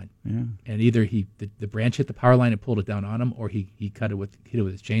power line. Yeah. And either the branch hit the power line and pulled it down on him, or he hit it with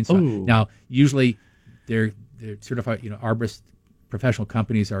his chainsaw. Ooh. Now, usually they're certified. Arborist professional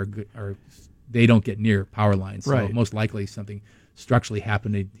companies they don't get near power lines. So Right. most likely something structurally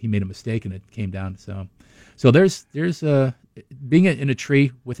happened. He made a mistake and it came down. So there's being in a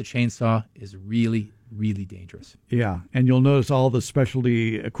tree with a chainsaw is really, really dangerous. Yeah, and you'll notice all the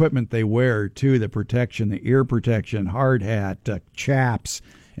specialty equipment they wear too, the protection, the ear protection, hard hat, chaps.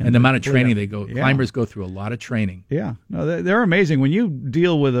 And the amount of training they go, Yeah. climbers go through a lot of training. Yeah, no, they're amazing. When you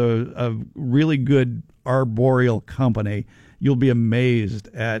deal with a really good arboreal company, you'll be amazed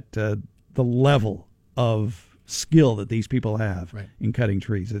at the level of skill that these people have Right. in cutting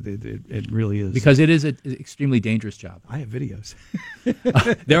trees. It really is. Because it is an extremely dangerous job. I have videos.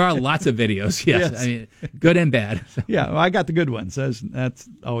 There are lots of videos, yes. Yes. I mean, good and bad. Yeah, well, I got the good ones. That's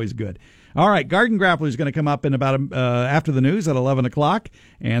always good. All right, Garden Grappler is going to come up in about after the news at 11 o'clock,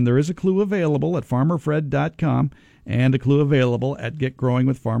 and there is a clue available at farmerfred.com and a clue available at Get Growing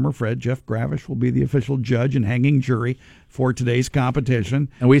with Farmer Fred. Jeff Gravish will be the official judge and hanging jury for today's competition.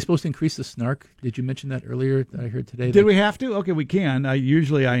 And were you supposed to increase the snark? Did you mention that earlier that I heard today? Did we have to? Okay, we can.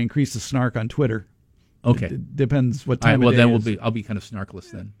 Usually I increase the snark on Twitter. Okay. It depends what All right, time well, of day then it is. I'll be kind of snarkless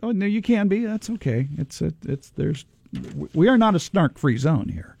then. Oh, no, you can be. That's okay. We are not a snark-free zone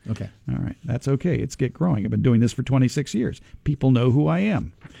here. Okay. All right, that's okay. It's Get Growing. I've been doing this for 26 years. People know who I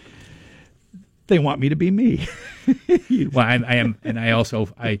am. They want me to be me. Well, I am, and I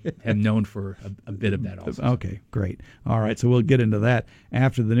have known for a bit of that also. Okay, great. All right, so we'll get into that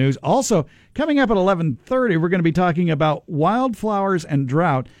after the news. Also, coming up at 11:30, we're going to be talking about wildflowers and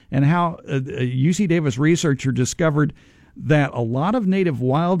drought and how a UC Davis researcher discovered that a lot of native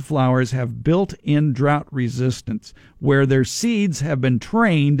wildflowers have built-in drought resistance, where their seeds have been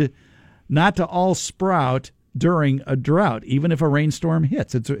trained not to all sprout during a drought, even if a rainstorm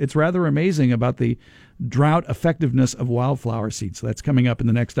hits. It's rather amazing about the drought effectiveness of wildflower seeds. So that's coming up in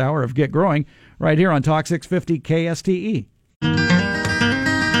the next hour of Get Growing right here on Talk 650 KSTE.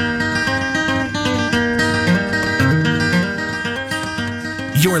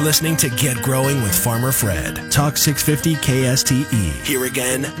 You're listening to Get Growing with Farmer Fred. Talk 650 KSTE. Here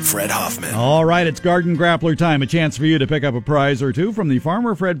again, Fred Hoffman. All right, it's Garden Grappler time. A chance for you to pick up a prize or two from the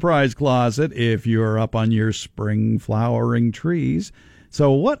Farmer Fred Prize Closet if you're up on your spring flowering trees.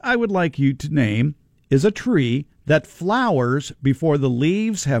 So what I would like you to name is a tree that flowers before the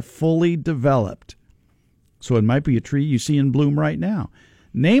leaves have fully developed. So it might be a tree you see in bloom right now.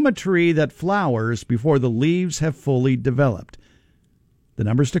 Name a tree that flowers before the leaves have fully developed. The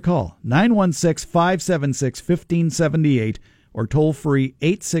numbers to call, 916-576-1578 or toll-free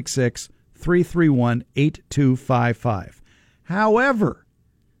 866-331-8255. However,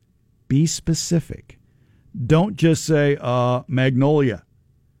 be specific. Don't just say, magnolia,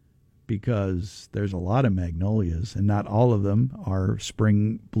 because there's a lot of magnolias, and not all of them are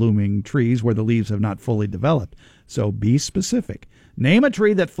spring-blooming trees where the leaves have not fully developed. So be specific. Name a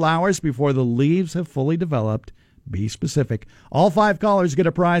tree that flowers before the leaves have fully developed. Be specific. All 5 callers get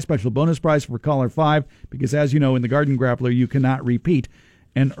a prize, special bonus prize for caller 5, because as you know, in the Garden Grappler, you cannot repeat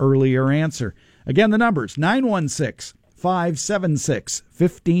an earlier answer. Again, the numbers,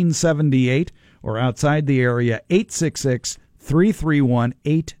 916-576-1578, or outside the area,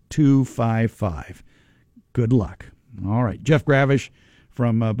 866-331-8255. Good luck. All right. Jeff Gravish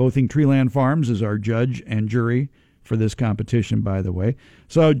from Bothing Treeland Farms is our judge and jury for this competition, by the way.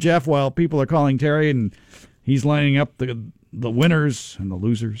 So, Jeff, while people are calling Terry and he's lining up the winners and the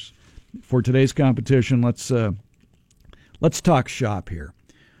losers for today's competition, let's talk shop here.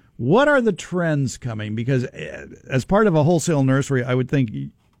 What are the trends coming? Because as part of a wholesale nursery, I would think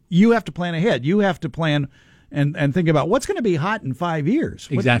you have to plan ahead. You have to plan and think about what's going to be hot in 5 years.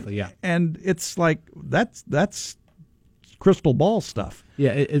 Exactly, yeah. And it's like that's crystal ball stuff.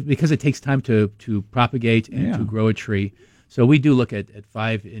 Yeah, because it takes time to propagate and to grow a tree. So we do look at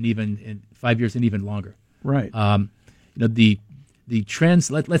 5 and even in 5 years and even longer. Right. The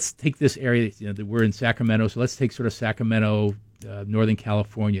trends. Let's take this area. We're in Sacramento, so let's take sort of Sacramento, Northern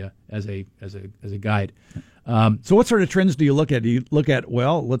California as a guide. So what sort of trends do you look at? Do you look at,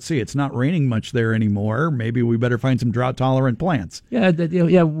 well, let's see, it's not raining much there anymore. Maybe we better find some drought tolerant plants. Yeah,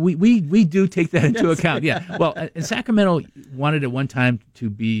 we do take that into account. Yeah. Well, and Sacramento wanted at one time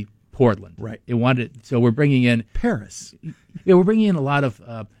to be Portland. Right. It wanted, so we're bringing in Paris. Yeah, we're bringing in a lot of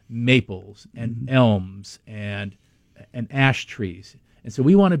maples and elms and ash trees, and so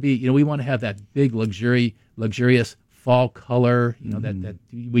we want to be, we want to have that big luxurious fall color, that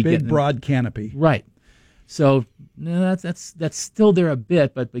we get Big broad canopy. right. So no, that's still there a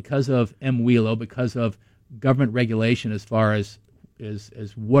bit, but because of MWELO, because of government regulation as far as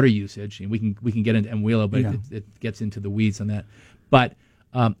water usage, and we can get into MWELO, but it gets into the weeds on that. But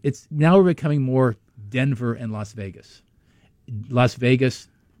it's now we're becoming more Denver and Las Vegas. Las Vegas,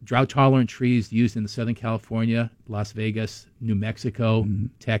 drought-tolerant trees used in Southern California, Las Vegas, New Mexico,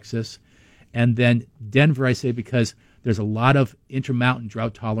 Texas. And then Denver, I say, because there's a lot of intermountain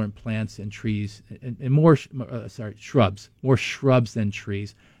drought-tolerant plants and trees, and more shrubs, more shrubs than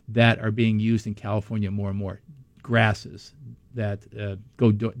trees that are being used in California more and more. Grasses that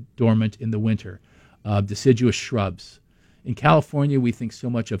go dormant in the winter, deciduous shrubs. In California, we think so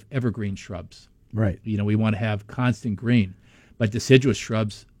much of evergreen shrubs. Right. We want to have constant green, but deciduous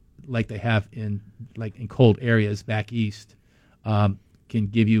shrubs, like they have in cold areas back east, can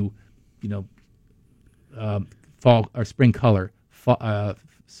give you, fall or spring color,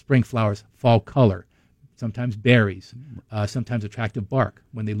 spring flowers, fall color, sometimes berries, sometimes attractive bark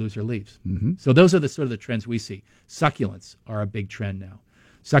when they lose their leaves. Mm-hmm. So those are the sort of the trends we see. Succulents are a big trend now.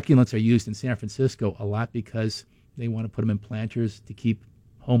 Succulents are used in San Francisco a lot because they want to put them in planters to keep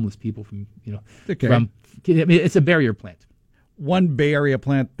homeless people from, it's a barrier plant. One Bay Area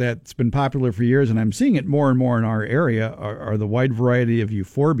plant that's been popular for years, and I'm seeing it more and more in our area, are the wide variety of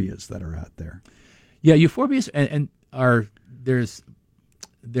euphorbias that are out there. Yeah, euphorbias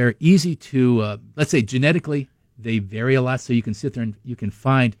they're easy to, let's say genetically, they vary a lot, so you can sit there and you can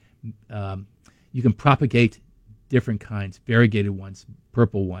find, you can propagate different kinds, variegated ones,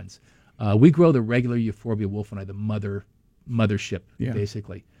 purple ones. We grow the regular Euphorbia wolfeni, the mothership,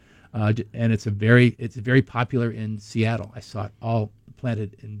 basically. And it's very popular in Seattle. I saw it all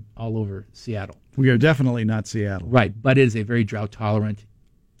planted all over Seattle. We are definitely not Seattle. Right, but it is a very drought-tolerant,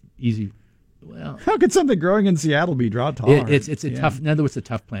 easy. Well, how could something growing in Seattle be drought tolerant? It's a tough. In other words, it's a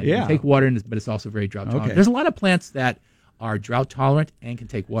tough plant. Yeah. It can take water, but it's also very drought tolerant. Okay. There's a lot of plants that are drought tolerant and can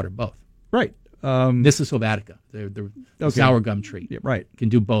take water both. Right. This is sylvatica, the sour gum tree. Yeah, right. It can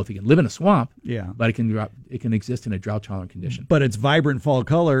do both. It can live in a swamp. Yeah. But it can exist in a drought tolerant condition. But its vibrant fall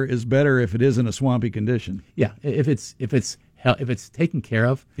color is better if it is in a swampy condition. Yeah. If it's taken care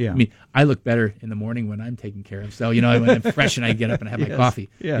of. Yeah. I mean, I look better in the morning when I'm taken care of. So when I'm fresh and I get up and have my coffee.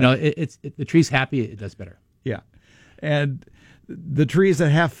 Yeah. The tree's happy. It does better. Yeah. And the trees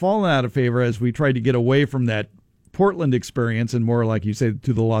that have fallen out of favor as we tried to get away from that Portland experience and more, like you say,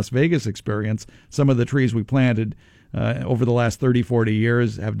 to the Las Vegas experience, some of the trees we planted over the last 30, 40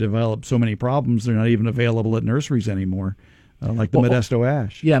 years have developed so many problems they're not even available at nurseries anymore, like the Modesto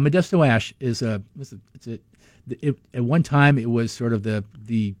ash. Yeah, Modesto ash is at one time it was sort of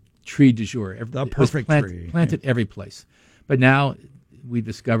the tree du jour. The perfect tree. Planted every place. But now we've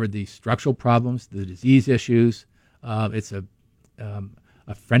discovered the structural problems, the disease issues.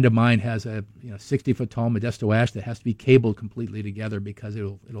 A friend of mine has a 60-foot tall Modesto ash that has to be cabled completely together because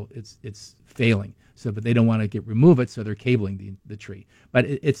it's failing. So, but they don't want to remove it, so they're cabling the tree. But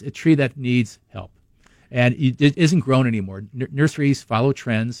it's a tree that needs help, and it isn't grown anymore. Nurseries follow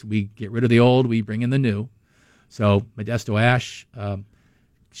trends. We get rid of the old, we bring in the new. So Modesto ash,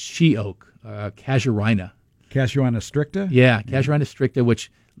 she oak, casuarina. Casuarina stricta? Yeah, casuarina stricta, which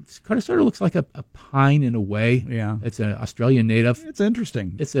sort of looks like a pine in a way. Yeah. It's an Australian native. It's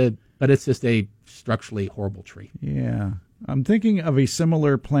interesting. But it's just a structurally horrible tree. Yeah. I'm thinking of a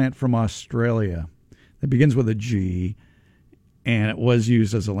similar plant from Australia that begins with a G, and it was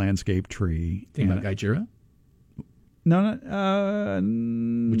used as a landscape tree. Think about Gajira? No,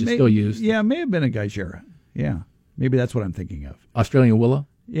 which is still used. Yeah, may have been a Gajira. Yeah. Maybe that's what I'm thinking of. Australian willow?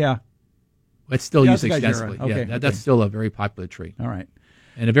 Yeah. It's still used extensively. Okay, yeah, that's still a very popular tree. All right.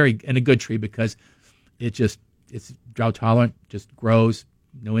 And a good tree because it's drought tolerant, just grows,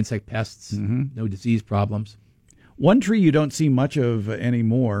 no insect pests, no disease problems. One tree you don't see much of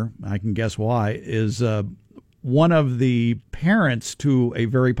anymore, I can guess why, is one of the parents to a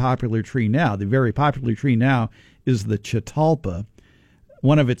very popular tree now. The very popular tree now is the Catalpa.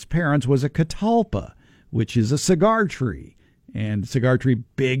 One of its parents was a Catalpa, which is a cigar tree. And cigar tree,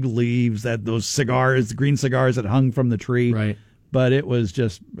 big leaves, those cigars, the green cigars that hung from the tree. Right. But it was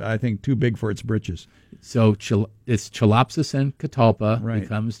just, I think, too big for its britches. So it's Chalopsis and Catalpa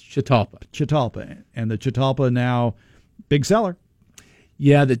becomes Chatalpa. Chatalpa. And the Chatalpa now, big seller.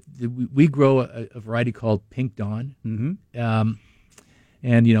 Yeah, we grow a variety called Pink Dawn.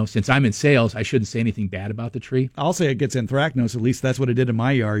 And, since I'm in sales, I shouldn't say anything bad about the tree. I'll say it gets anthracnose. At least that's what it did in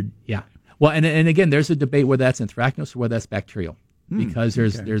my yard. Yeah. Well, and again, there's a debate whether that's anthracnose or whether that's bacterial, because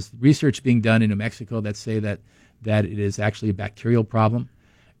there's research being done in New Mexico that say that it is actually a bacterial problem.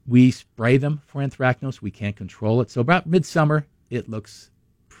 We spray them for anthracnose. We can't control it. So about midsummer, it looks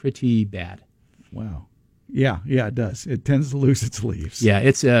pretty bad. Wow. Yeah, it does. It tends to lose its leaves. Yeah,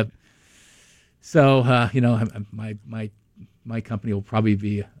 it's my company will probably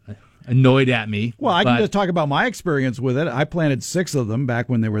be annoyed at me. Well, I can just talk about my experience with it. I planted 6 of them back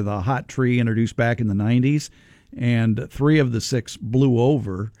when they were the hot tree introduced back in the 90s, and 3 of the 6 blew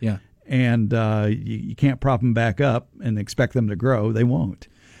over. Yeah. And you can't prop them back up and expect them to grow. They won't.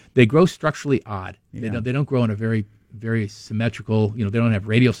 They grow structurally odd. Yeah. They don't grow in a very, very symmetrical, they don't have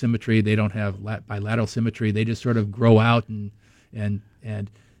radial symmetry. They don't have bilateral symmetry. They just sort of grow out and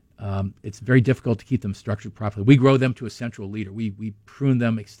it's very difficult to keep them structured properly. We grow them to a central leader. We prune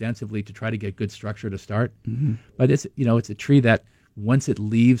them extensively to try to get good structure to start. Mm-hmm. But it's a tree that once it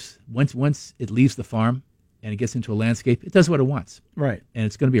leaves the farm and it gets into a landscape, it does what it wants. Right. And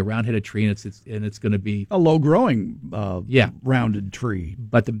it's going to be a round-headed tree, and it's going to be a low-growing rounded tree.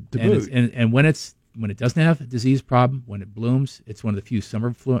 But when it doesn't have a disease problem, when it blooms, it's one of the few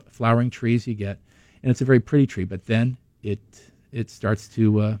summer flowering trees you get, and it's a very pretty tree. But then it starts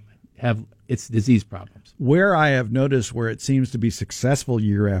to have its disease problems. Where I have noticed where it seems to be successful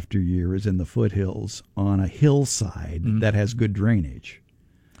year after year is in the foothills on a hillside that has good drainage.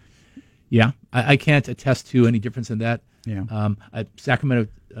 Yeah, I can't attest to any difference in that. Yeah.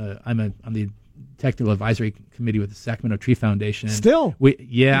 Sacramento, I'm on the technical advisory committee with the Sacramento Tree Foundation. And still?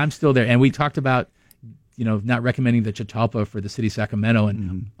 I'm still there. And we talked about, not recommending the Catalpa for the city of Sacramento,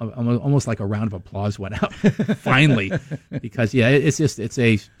 and almost like a round of applause went out finally, because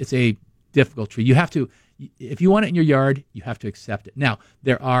it's a difficult tree. You have to, if you want it in your yard, you have to accept it. Now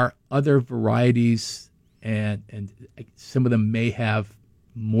there are other varieties, and some of them may have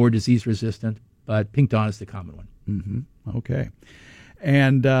more disease resistant, but Pink Dawn is the common one. Mm-hmm. Okay,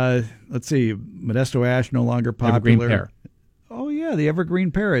 and let's see, Modesto ash no longer popular. Evergreen pear. Oh, yeah, the evergreen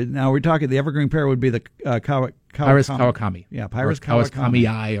pear. Now, we're talking, the evergreen pear would be the Pyrus kawakami. Yeah, Pyrus kawakami.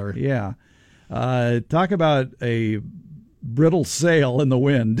 Yeah. Talk about a brittle sail in the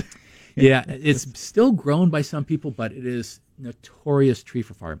wind. Yeah, it's still grown by some people, but it is notorious tree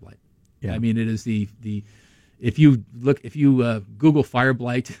for fire blight. Yeah. I mean, it is the if you Google fire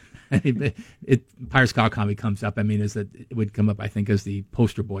blight, Pyrus kawakami comes up. I mean, it would come up, I think, as the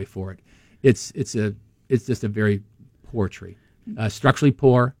poster boy for it. It's just a very poor tree, structurally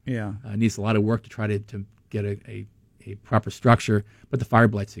poor. Yeah, needs a lot of work to try to get a proper structure, but the fire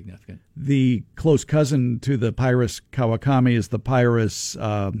blight's significant. The close cousin to the Pyrus kawakami is the Pyrus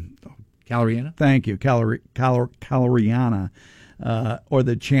Caloriana. Thank you, Caloriana, or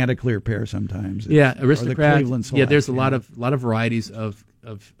the Chanticleer pear sometimes. Yeah, aristocrat. Or the Cleveland select, there's a lot of varieties of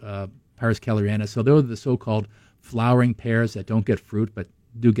Pyrus Caloriana. So they're the so-called flowering pears that don't get fruit, but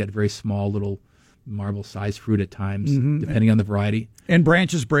do get very small little marble-sized fruit at times, depending on the variety. And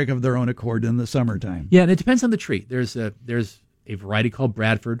branches break of their own accord in the summertime. Yeah, and it depends on the tree. There's a variety called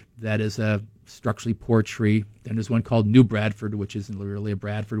Bradford that is a structurally poor tree. Then there's one called New Bradford, which isn't really a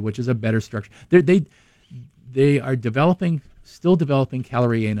Bradford, which is a better structure. They are still developing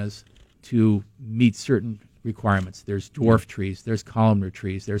Calorianas to meet certain requirements. There's dwarf trees, there's columnar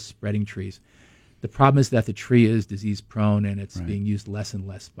trees, there's spreading trees. The problem is that the tree is disease-prone, and it's being used less and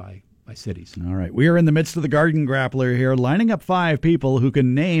less by cities. All right. We are in the midst of the Garden Grappler here, lining up 5 people who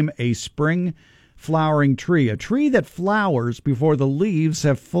can name a spring flowering tree, a tree that flowers before the leaves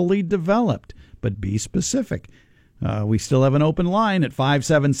have fully developed. But be specific. We still have an open line at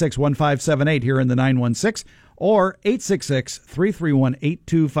 576-1578 here in the 916 or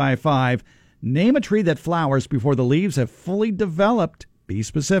 866-331-8255. Name a tree that flowers before the leaves have fully developed. Be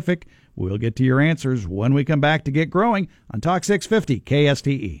specific. We'll get to your answers when we come back to Get Growing on Talk 650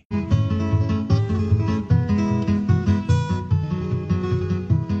 KSTE.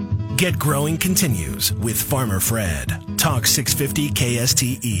 Get Growing continues with Farmer Fred. Talk 650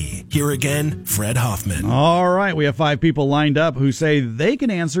 KSTE. Here again, Fred Hoffman. All right, we have 5 people lined up who say they can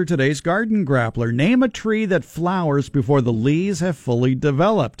answer today's Garden Grappler. Name a tree that flowers before the leaves have fully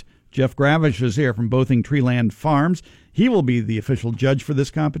developed. Jeff Gravish is here from Bothing Treeland Farms. He will be the official judge for this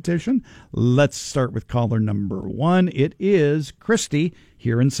competition. Let's start with caller number 1. It is Christy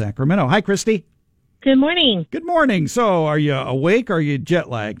here in Sacramento. Hi, Christy. Good morning. Good morning. So, are you awake or are you jet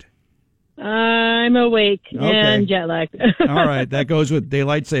lagged? I'm awake and jet lagged. All right, that goes with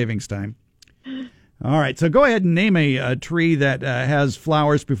daylight savings time. All right, so go ahead and name a tree that has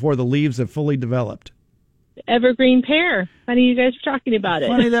flowers before the leaves have fully developed. evergreen pear. Funny you guys were talking about it.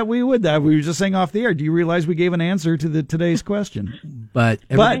 Funny that we would that. We were just saying off the air. Do you realize we gave an answer to today's question? But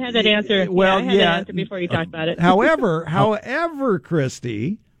I had that answer. Well, I had that answer before you talked about it. However,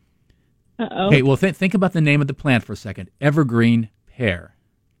 Christy. Uh-oh. Okay, well, think about the name of the plant for a second. Evergreen pear.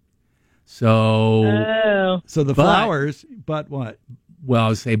 So the flowers, but what? Well, I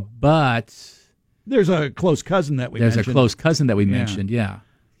would say, but there's a close cousin that we mentioned. There's a close cousin that we mentioned, yeah.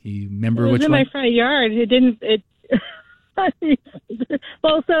 You remember which one? It was in my front yard. It didn't.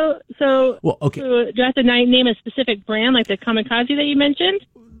 Well, well, okay. So do I have to name a specific brand, like the kamikaze that you mentioned?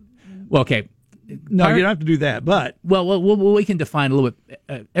 Well, okay. No, you don't have to do that. But we can define a little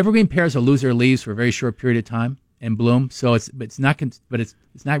bit. Evergreen pears will lose their leaves for a very short period of time and bloom. So it's not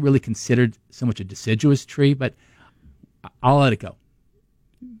really considered so much a deciduous tree. But I'll let it go.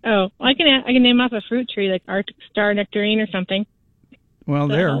 Oh, I can name off a fruit tree like Arctic Star nectarine or something. Well,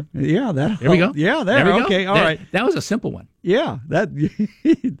 there we go. Yeah, there we go. Okay, all right. That was a simple one. Yeah, that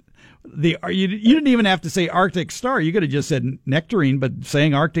you didn't even have to say Arctic Star. You could have just said nectarine, but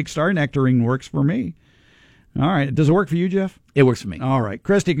saying Arctic Star nectarine works for me. All right, does it work for you, Jeff? It works for me. All right,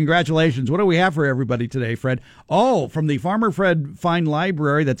 Christy, congratulations. What do we have for everybody today, Fred? Oh, from the Farmer Fred Fine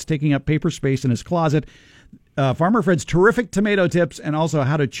Library that's taking up paper space in his closet. Farmer Fred's terrific tomato tips and also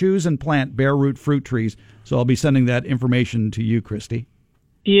how to choose and plant bare root fruit trees. So I'll be sending that information to you, Christy.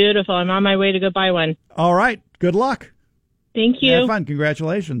 Beautiful. I'm on my way to go buy one. All right. Good luck. Thank you. Have fun.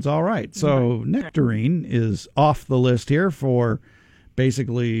 Congratulations. All right. So nectarine is off the list here for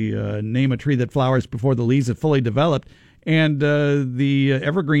basically name a tree that flowers before the leaves have fully developed. And the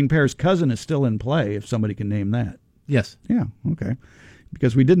evergreen pear's cousin is still in play, if somebody can name that. Yes. Yeah. Okay.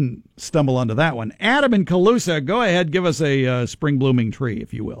 Because we didn't stumble onto that one. Adam in Colusa, go ahead. Give us a spring blooming tree,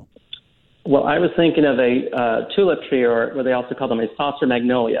 if you will. Well, I was thinking of a tulip tree, or what they also call them, a saucer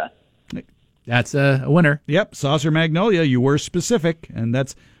magnolia. That's a winner. Yep, saucer magnolia. You were specific, and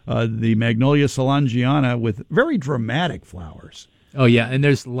that's the Magnolia solangiana with very dramatic flowers. Oh, yeah, and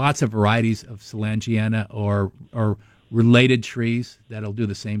there's lots of varieties of solangiana or related trees that'll do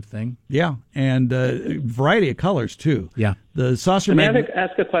the same thing. Yeah, and variety of colors, too. Yeah. The saucer May I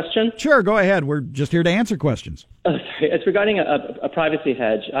ask a question? Sure, go ahead. We're just here to answer questions. Sorry. It's regarding a privacy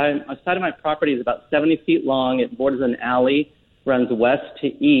hedge. The side of my property is about 70 feet long. It borders an alley, runs west to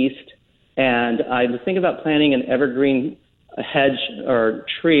east, and I was thinking about planting an evergreen hedge or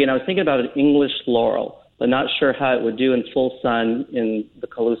tree, and I was thinking about an English laurel, but not sure how it would do in full sun in the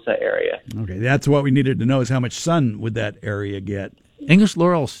Colusa area. Okay, that's what we needed to know is how much sun would that area get. English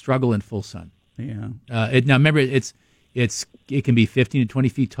laurel struggle in full sun. Yeah. Now remember, it can be 15 to 20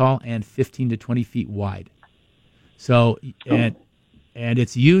 feet tall and 15 to 20 feet wide. So and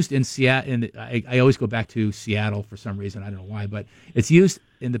it's used in Seattle. I always go back to Seattle for some reason. I don't know why, but it's used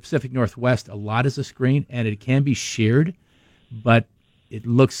in the Pacific Northwest a lot as a screen, and it can be sheared, but it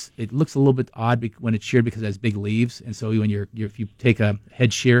looks a little bit odd when it's sheared because it has big leaves, and so when if you take a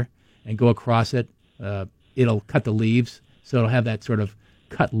head shear and go across it, it'll cut the leaves, so it'll have that sort of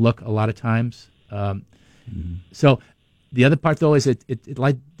cut look a lot of times. So the other part though is it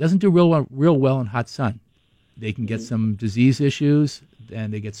doesn't do real well in hot sun. They can get some disease issues,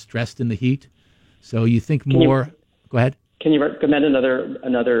 and they get stressed in the heat. So you think more. Go ahead. Can you recommend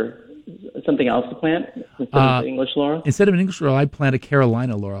another something else to plant instead of the English laurel? Instead of an English laurel, I'd plant a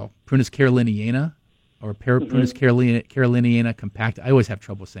Carolina laurel, Prunus caroliniana, or Prunus caroliniana compacta. I always have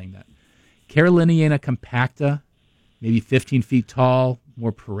trouble saying that. Caroliniana compacta, maybe 15 feet tall,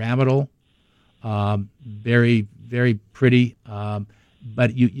 more pyramidal, very, very pretty.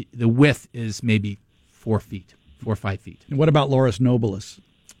 But the width is maybe 4 or 5 feet. And what about Laurus nobilis?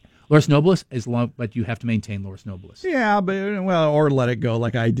 Laurus nobilis is long, but you have to maintain Laurus nobilis. Yeah, but or let it go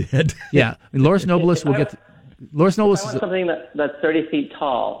like I did. Yeah, and Laurus nobilis will get. Laurus nobilis is something that's 30 feet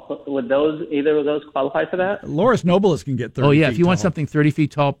tall. Would either of those qualify for that? Laurus nobilis can get 30 feet tall. Oh, yeah, if you want something 30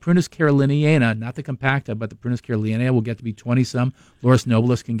 feet tall, Prunus caroliniana, not the compacta, but the Prunus caroliniana will get to be 20-some. Laurus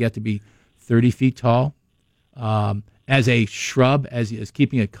nobilis can get to be 30 feet tall. As a shrub, as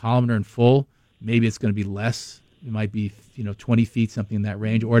keeping it columnar and full, maybe it's going to be less. It might be 20 feet, something in that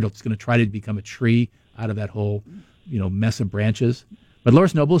range, or it's going to try to become a tree out of that whole mess of branches. But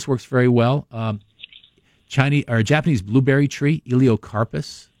Laurus nobilis works very well. Japanese blueberry tree,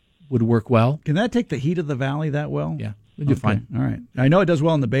 Elaeocarpus, would work well. Can that take the heat of the valley that well? Yeah, they do fine. All right. I know it does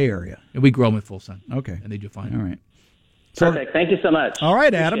well in the Bay Area. And we grow them in full sun. Okay. And they do fine. All right. Perfect. Thank you so much. All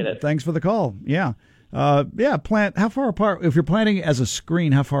right, Adam. Thanks for the call. Yeah. Plant. How far apart? If you're planting as a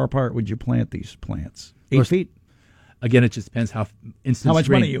screen, how far apart would you plant these plants? 8 feet? Again, it just depends how much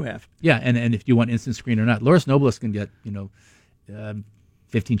money you have. Yeah, and if you want instant screen or not. Laurus nobilis can get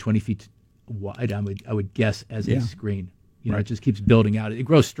 15, 20 feet wide, I would guess, as a screen. Right. It just keeps building out. It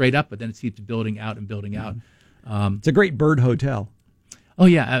grows straight up, but then it keeps building out and building out. It's a great bird hotel. Oh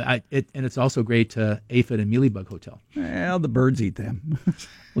yeah, and it's also great aphid and mealybug hotel. Well, the birds eat them.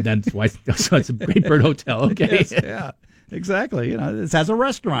 Well, that's why. So it's a great bird hotel. Okay. Yes, yeah, exactly. This has a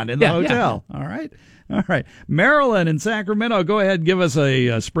restaurant in the hotel. Yeah. All right. Marilyn in Sacramento, go ahead and give us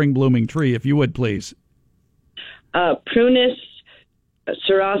a spring blooming tree, if you would, please. Prunus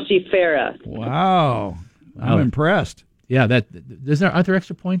cerasifera. Wow, I'm impressed. Yeah, aren't there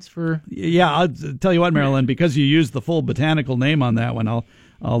extra points for? Yeah, I'll tell you what, Marilyn, because you used the full botanical name on that one,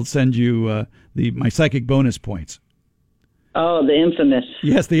 I'll send you my psychic bonus points. Oh, the infamous.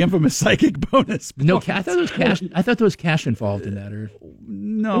 Yes, the infamous psychic bonus. No, I thought there was cash. I thought there was cash involved in that. Or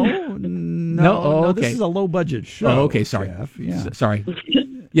no. Oh, okay. This is a low budget show. Oh, okay. Sorry. Jeff. Yeah. Sorry.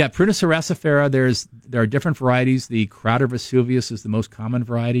 Yeah, Prunus cerasifera. There are different varieties. The Crowder Vesuvius is the most common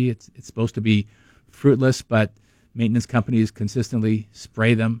variety. It's supposed to be fruitless, but maintenance companies consistently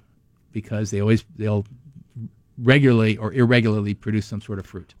spray them because they'll regularly or irregularly produce some sort of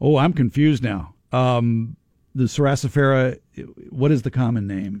fruit. Oh, I'm confused now. The cerasifera, what is the common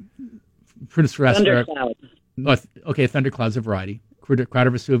name? Prunus cerasifera. Thundercloud. Oh, okay, thundercloud's a variety. Crowder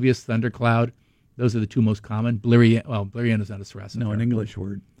Vesuvius, thundercloud. Those are the two most common. Bleriana is not a cerasifera. No, an English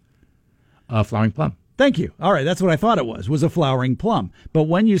word. Flowering plum. Thank you. All right, that's what I thought it was a flowering plum. But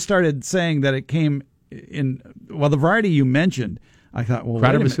when you started saying that it came in, the variety you mentioned, I thought, well,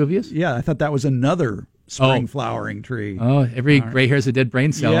 Crowder Vesuvius? Yeah, I thought that was another spring flowering tree. Oh, every gray hair is a dead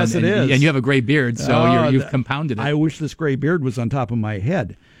brain cell. Yes, it is. And you have a gray beard, so you've compounded it. I wish this gray beard was on top of my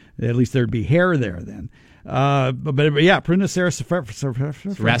head. At least there'd be hair there then. But yeah, Prunus cerasifera.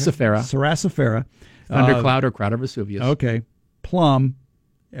 Thundercloud or Crowder Vesuvius. Okay. Plum,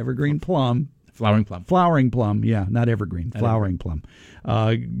 evergreen plum. Flowering plum. Flowering plum, yeah, not evergreen. Flowering plum.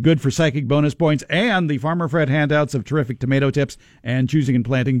 Good for psychic bonus points and the Farmer Fred handouts of terrific tomato tips and choosing and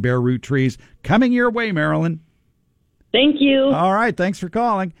planting bare root trees coming your way, Marilyn. Thank you. All right, thanks for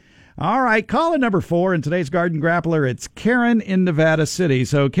calling. All right, caller number 4 in today's Garden Grappler, it's Karen in Nevada City.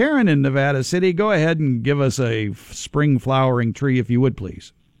 So Karen in Nevada City, go ahead and give us a spring flowering tree if you would,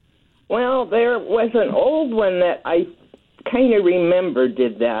 please. Well, there was an old one that I kind of remember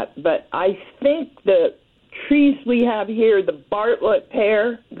did that, but I think the trees we have here, the Bartlett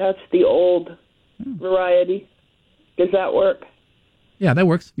pear, that's the old variety. Does that work? Yeah, that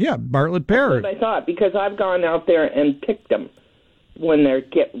works. Yeah, Bartlett pear. That's what I thought, because I've gone out there and picked them when they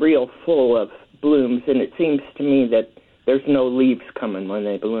get real full of blooms, and it seems to me that there's no leaves coming when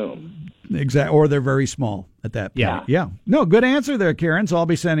they bloom. Exactly, or they're very small at that point. Yeah. No, good answer there, Karen. So I'll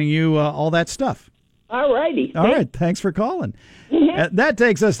be sending you all that stuff. All righty. All right. Thanks for calling. That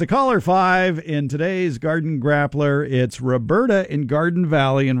takes us to caller 5 in today's Garden Grappler. It's Roberta in Garden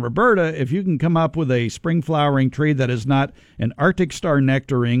Valley. And Roberta, if you can come up with a spring flowering tree that is not an Arctic star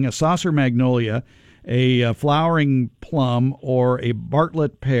nectarine, a saucer magnolia, a flowering plum, or a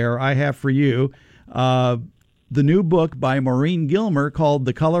Bartlett pear, I have for you the new book by Maureen Gilmer called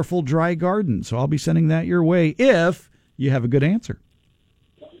The Colorful Dry Garden. So I'll be sending that your way if you have a good answer.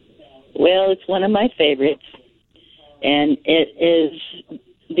 Well, it's one of my favorites, and it is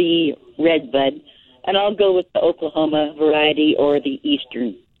the redbud, and I'll go with the Oklahoma variety or the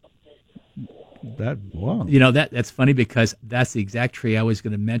Eastern. Wow. That's funny because that's the exact tree I was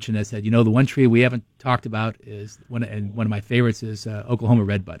going to mention. I said, the one tree we haven't talked about is one of my favorites is Oklahoma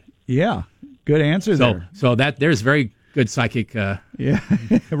redbud. Yeah, good answer there. So there's very good psychic. Yeah,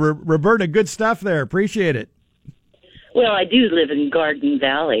 Roberta, good stuff there. Appreciate it. Well, I do live in Garden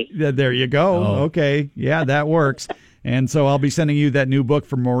Valley. There you go. Oh. Okay. Yeah, that works. And so I'll be sending you that new book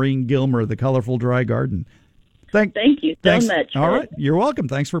from Maureen Gilmer, The Colorful Dry Garden. Thank you so much. All right. You're welcome.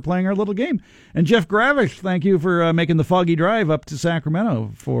 Thanks for playing our little game. And Jeff Gravish, thank you for making the foggy drive up to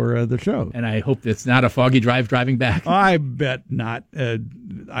Sacramento for the show. And I hope it's not a foggy drive driving back. I bet not.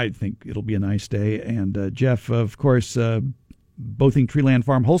 I think it'll be a nice day. And Jeff, of course, Bothing Treeland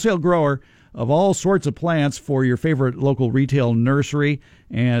Farm, wholesale grower of all sorts of plants for your favorite local retail nursery.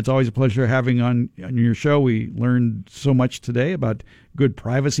 And it's always a pleasure having on your show. We learned so much today about good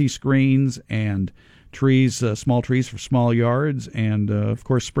privacy screens and trees, small trees for small yards, and, of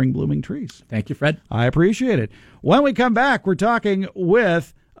course, spring blooming trees. Thank you, Fred. I appreciate it. When we come back, we're talking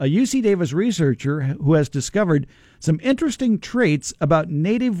with a UC Davis researcher who has discovered some interesting traits about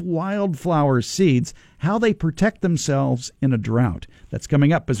native wildflower seeds, how they protect themselves in a drought. That's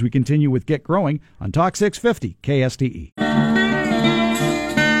coming up as we continue with Get Growing on Talk 650 KSTE.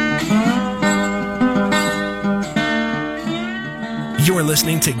 You're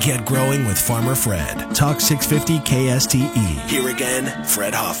listening to Get Growing with Farmer Fred. Talk 650 KSTE. Here again,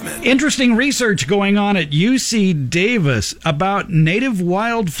 Fred Hoffman. Interesting research going on at UC Davis about native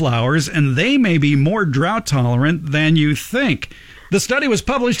wildflowers, and they may be more drought tolerant than you think. The study was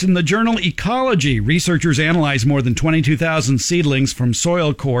published in the journal Ecology. Researchers analyzed more than 22,000 seedlings from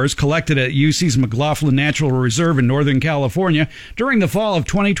soil cores collected at UC's McLaughlin Natural Reserve in Northern California during the fall of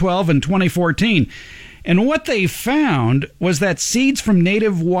 2012 and 2014. And what they found was that seeds from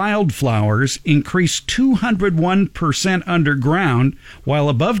native wildflowers increased 201% underground, while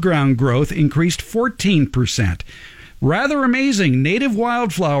above-ground growth increased 14%. Rather amazing. Native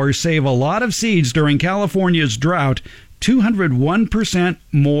wildflowers save a lot of seeds during California's drought, 201%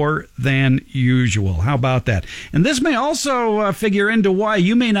 more than usual. How about that? And this may also figure into why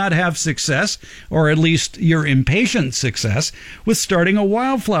you may not have success, or at least your impatient success, with starting a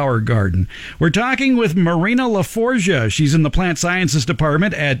wildflower garden. We're talking with Marina LaForgia. She's in the Plant Sciences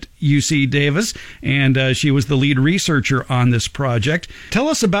Department at UC Davis, and she was the lead researcher on this project. Tell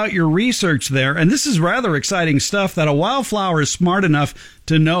us about your research there. And this is rather exciting stuff, that a wildflower is smart enough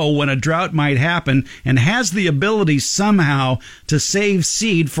to know when a drought might happen and has the ability somehow to save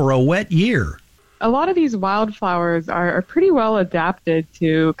seed for a wet year. A lot of these wildflowers are pretty well adapted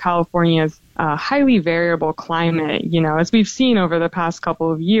to California's highly variable climate. You know, as we've seen over the past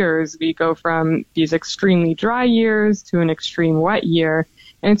couple of years, we go from these extremely dry years to an extreme wet year,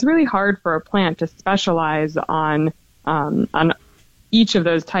 and it's really hard for a plant to specialize on each of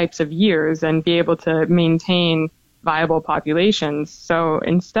those types of years and be able to maintain viable populations. So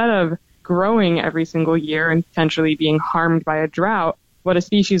instead of growing every single year and potentially being harmed by a drought, what a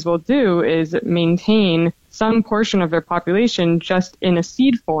species will do is maintain some portion of their population just in a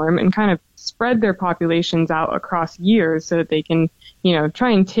seed form and kind of spread their populations out across years so that they can, you know, try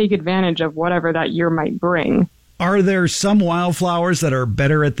and take advantage of whatever that year might bring. Are there some wildflowers that are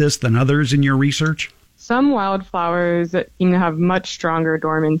better at this than others in your research? Some wildflowers seem to have much stronger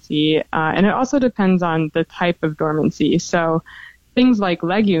dormancy, and it also depends on the type of dormancy. So things like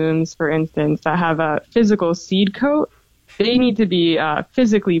legumes, for instance, that have a physical seed coat, they need to be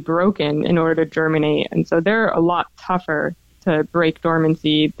physically broken in order to germinate. And so they're a lot tougher to break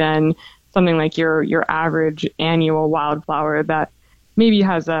dormancy than something like your average annual wildflower that maybe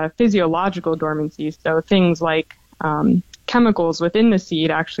has a physiological dormancy. So things like chemicals within the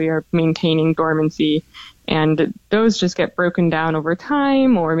seed actually are maintaining dormancy, and those just get broken down over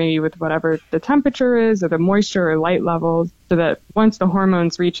time, or maybe with whatever the temperature is or the moisture or light levels, so that once the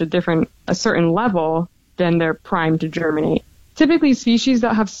hormones reach a certain level, then they're primed to germinate. Typically, species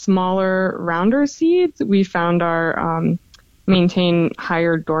that have smaller, rounder seeds we found are maintain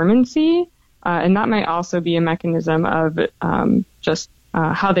higher dormancy, and that might also be a mechanism of just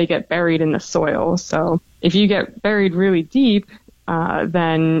how they get buried in the soil. So if you get buried really deep,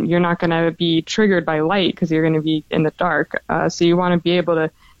 then you're not going to be triggered by light because you're going to be in the dark. So you want to be able to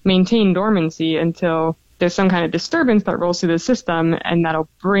maintain dormancy until there's some kind of disturbance that rolls through the system, and that'll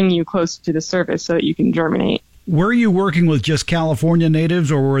bring you close to the surface so that you can germinate. Were you working with just California natives,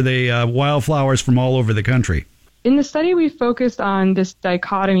 or were they wildflowers from all over the country? In the study, we focused on this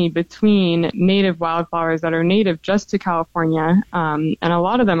dichotomy between native wildflowers that are native just to California, and a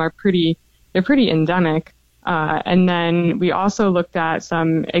lot of them are pretty endemic. And then we also looked at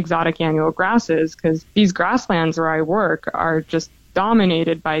some exotic annual grasses, because these grasslands where I work are just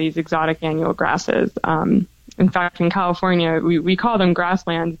dominated by these exotic annual grasses. In fact, in California, we call them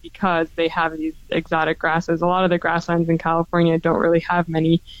grasslands because they have these exotic grasses. A lot of the grasslands in California don't really have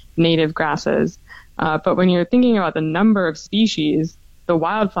many native grasses. But when you're thinking about the number of species, the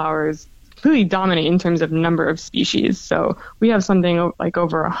wildflowers completely dominate in terms of number of species. So we have something like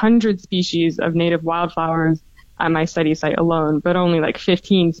over 100 species of native wildflowers at my study site alone, but only like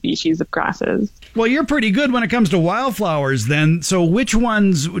 15 species of grasses. Well, you're pretty good when it comes to wildflowers then. So which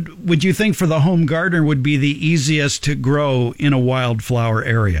ones would you think for the home gardener would be the easiest to grow in a wildflower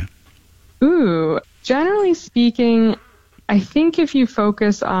area? Generally speaking, I think if you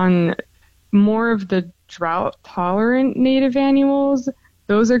focus on more of the drought-tolerant native annuals,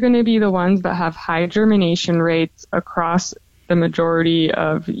 those are going to be the ones that have high germination rates across the majority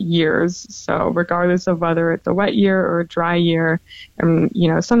of years. So regardless of whether it's a wet year or a dry year,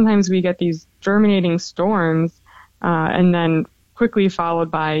 sometimes we get these germinating storms and then quickly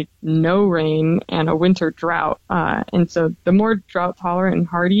followed by no rain and a winter drought. And so the more drought-tolerant and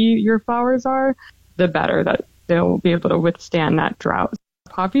hardy your flowers are, the better that they'll be able to withstand that drought.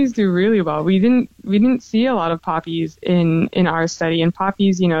 Poppies do really well. We didn't see a lot of poppies in our study. And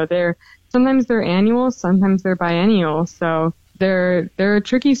poppies, sometimes they're annual, sometimes they're biennial. So they're a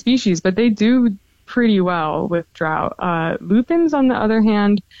tricky species, but they do pretty well with drought. Lupins, on the other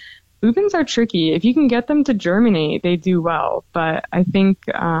hand, lupins are tricky. If you can get them to germinate, they do well. But I think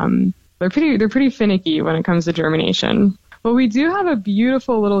they're pretty finicky when it comes to germination. Well, we do have a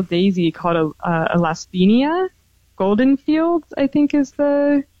beautiful little daisy called a Lasthenia. Goldenfields, I think, is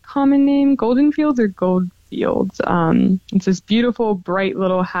the common name. Goldenfields or Goldfields. It's this beautiful, bright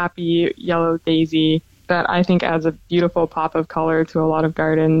little happy yellow daisy that I think adds a beautiful pop of color to a lot of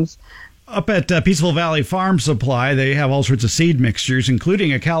gardens. Up at Peaceful Valley Farm Supply, they have all sorts of seed mixtures,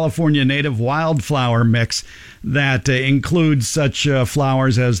 including a California native wildflower mix that includes such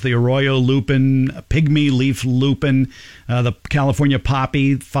flowers as the Arroyo lupin, pygmy leaf lupin, the California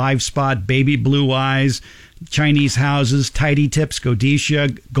poppy, 5-spot, baby blue eyes, Chinese houses, tidy tips,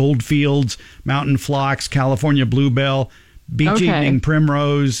 Godetia, Goldfields, mountain phlox, California bluebell, beach evening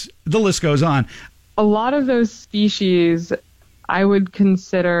primrose. The list goes on. A lot of those species I would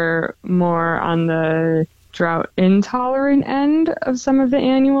consider more on the drought intolerant end of some of the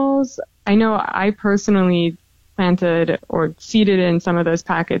annuals. I know I personally planted or seeded in some of those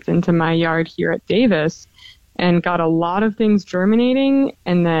packets into my yard here at Davis and got a lot of things germinating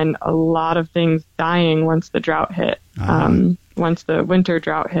and then a lot of things dying once the drought hit, once the winter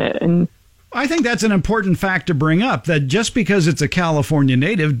drought hit. And I think that's an important fact to bring up, that just because it's a California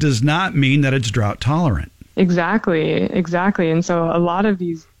native does not mean that it's drought tolerant. Exactly. And so a lot of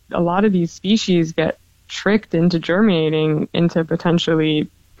these species get tricked into germinating into potentially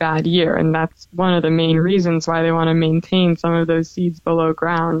bad year, and that's one of the main reasons why they want to maintain some of those seeds below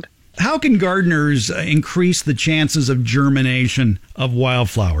ground. How can gardeners increase the chances of germination of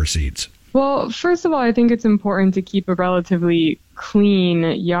wildflower seeds? Well, first of all, I think it's important to keep a relatively clean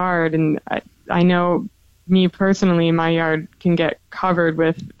yard, and I know me personally, my yard can get covered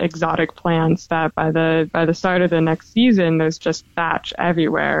with exotic plants that by the start of the next season, there's just thatch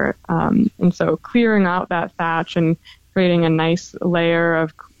everywhere. And so clearing out that thatch and creating a nice layer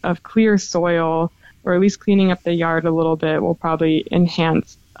of clear soil, or at least cleaning up the yard a little bit, will probably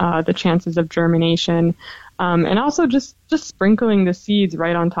enhance the chances of germination. And also just sprinkling the seeds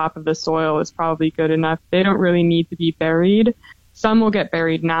right on top of the soil is probably good enough. They don't really need to be buried. Some will get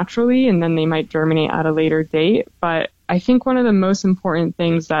buried naturally, and then they might germinate at a later date. But I think one of the most important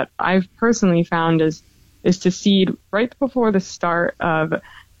things that I've personally found is to seed right before the start of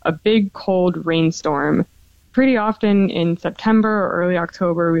a big cold rainstorm. Pretty often in September or early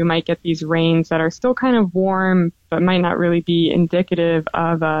October, we might get these rains that are still kind of warm, but might not really be indicative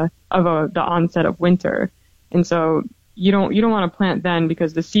of the onset of winter. And so you don't want to plant then,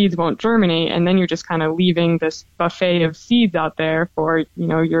 because the seeds won't germinate, and then you're just kind of leaving this buffet of seeds out there for,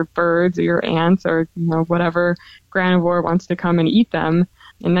 your birds or your ants or, whatever granivore wants to come and eat them,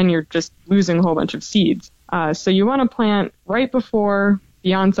 and then you're just losing a whole bunch of seeds. So you want to plant right before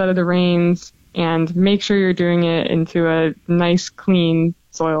the onset of the rains and make sure you're doing it into a nice, clean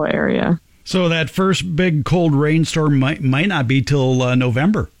soil area. So that first big cold rainstorm might not be till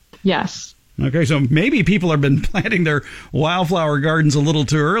November. Yes. Okay, so maybe people have been planting their wildflower gardens a little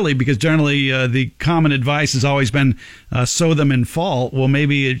too early, because generally the common advice has always been sow them in fall. Well,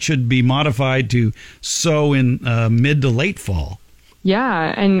 maybe it should be modified to sow in mid to late fall.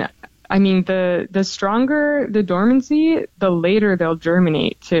 Yeah, and I mean, the stronger the dormancy, the later they'll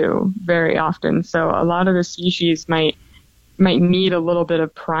germinate too, very often. So a lot of the species might need a little bit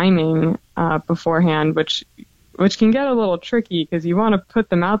of priming beforehand, which can get a little tricky, because you want to put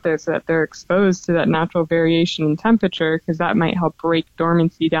them out there so that they're exposed to that natural variation in temperature, because that might help break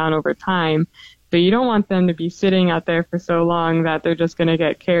dormancy down over time. But you don't want them to be sitting out there for so long that they're just going to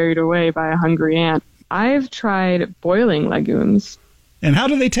get carried away by a hungry ant. I've tried boiling legumes. And how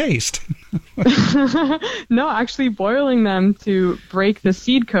do they taste? No, actually boiling them to break the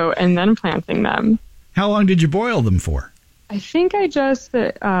seed coat and then planting them. How long did you boil them for? I think I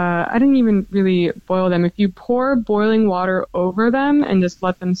didn't even really boil them. If you pour boiling water over them and just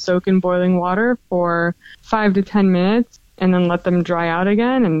let them soak in boiling water for 5 to 10 minutes and then let them dry out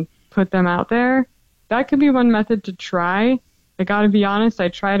again and put them out there, that could be one method to try. I gotta be honest, I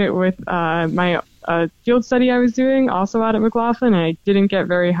tried it with my field study I was doing also out at McLaughlin, and I didn't get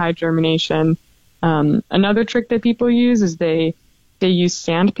very high germination. Another trick that people use is they use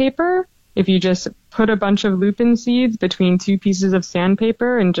sandpaper. If you just put a bunch of lupin seeds between 2 pieces of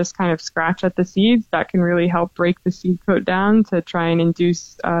sandpaper and just kind of scratch at the seeds, that can really help break the seed coat down to try and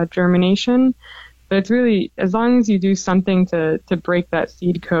induce germination. But it's really, as long as you do something to break that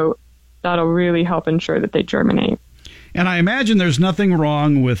seed coat, that'll really help ensure that they germinate. And I imagine there's nothing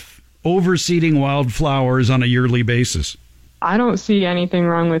wrong with overseeding wildflowers on a yearly basis. I don't see anything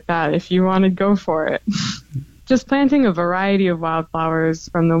wrong with that. If you want to go for it. just planting a variety of wildflowers,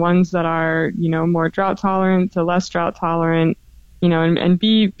 from the ones that are, more drought tolerant to less drought tolerant, and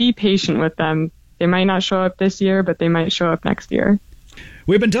be patient with them. They might not show up this year, but they might show up next year.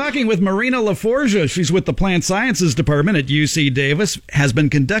 We've been talking with Marina LaForgia. She's with the Plant Sciences Department at UC Davis, has been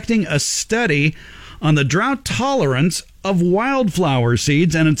conducting a study on the drought tolerance of wildflower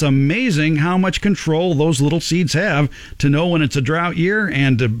seeds, and it's amazing how much control those little seeds have to know when it's a drought year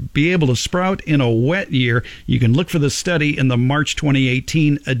and to be able to sprout in a wet year. You can look for the study in the March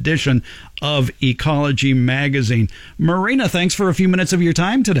 2018 edition of Ecology Magazine. Marina, thanks for a few minutes of your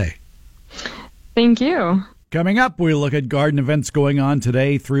time today. Thank you. Coming up, we look at garden events going on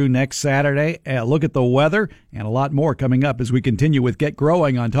today through next Saturday. Look at the weather and a lot more coming up as we continue with Get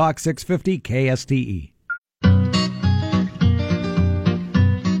Growing on Talk 650 KSTE.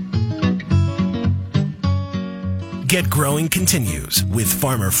 Get Growing continues with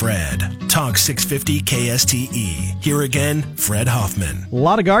Farmer Fred. Talk 650 KSTE. Here again, Fred Hoffman. A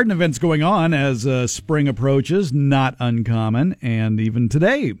lot of garden events going on as spring approaches, not uncommon. And even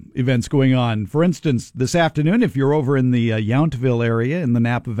today, events going on. For instance, this afternoon, if you're over in the Yountville area in the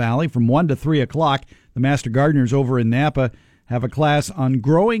Napa Valley, from 1 to 3 o'clock, the Master Gardeners over in Napa have a class on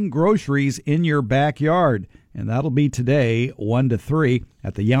growing groceries in your backyard. And that'll be today, 1 to 3,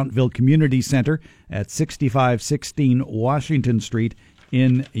 at the Yountville Community Center at 6516 Washington Street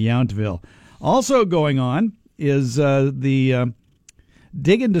in Yountville. Also going on is the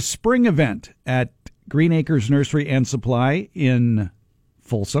Dig into Spring event at Green Acres Nursery and Supply in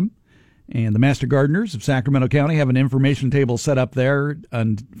Folsom. And the Master Gardeners of Sacramento County have an information table set up there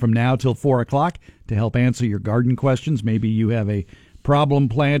from now till 4 o'clock to help answer your garden questions. Maybe you have a problem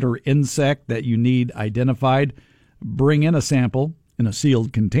plant or insect that you need identified. Bring in a sample in a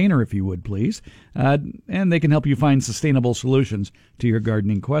sealed container, if you would, please. And they can help you find sustainable solutions to your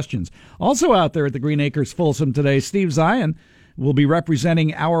gardening questions. Also out there at the Green Acres Folsom today, Steve Zion will be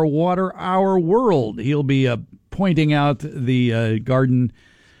representing Our Water, Our World. He'll be pointing out the garden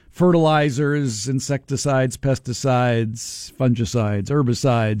fertilizers, insecticides, pesticides, fungicides,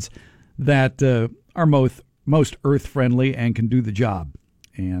 herbicides that are most earth-friendly and can do the job.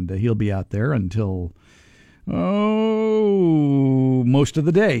 And he'll be out there until, most of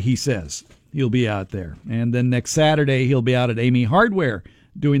the day, he says. He'll be out there. And then next Saturday, he'll be out at Amy Hardware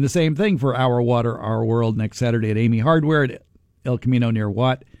doing the same thing for Our Water, Our World next Saturday at Amy Hardware at El Camino near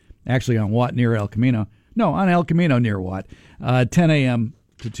Watt. Actually, on Watt near El Camino. No, on El Camino near Watt. 10 a.m.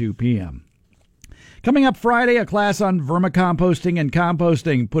 to 2 p.m. Coming up Friday, a class on vermicomposting and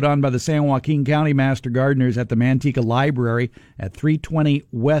composting put on by the San Joaquin County Master Gardeners at the Manteca Library at 320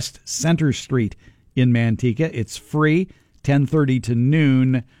 West Center Street in Manteca. It's free, 10:30 to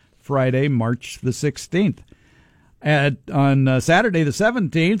noon, Friday, March the 16th. On Saturday the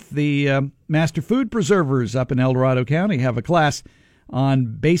 17th, the Master Food Preservers up in El Dorado County have a class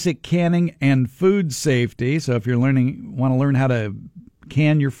on basic canning and food safety. So if you want to learn how to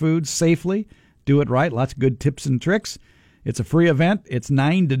can your food safely, do it right. Lots of good tips and tricks. It's a free event. It's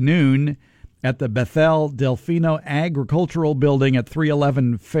 9 to noon at the Bethel Delfino Agricultural Building at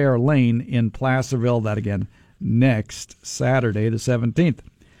 311 Fair Lane in Placerville. That again, next Saturday the 17th.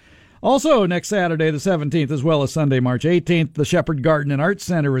 Also next Saturday the 17th, as well as Sunday, March 18th, the Shepherd Garden and Art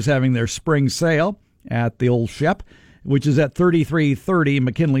Center is having their spring sale at the Old Shep, which is at 3330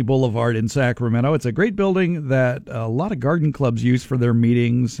 McKinley Boulevard in Sacramento. It's a great building that a lot of garden clubs use for their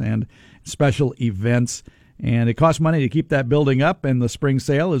meetings and special events, and it costs money to keep that building up, and the spring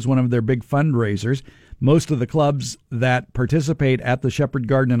sale is one of their big fundraisers. Most of the clubs that participate at the Shepherd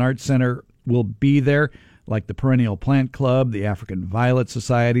Garden and Art Center will be there, like the Perennial Plant Club, the African Violet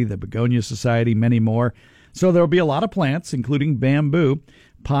Society, the Begonia Society, many more. So there will be a lot of plants, including bamboo,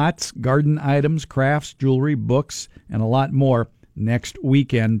 pots, garden items, crafts, jewelry, books, and a lot more next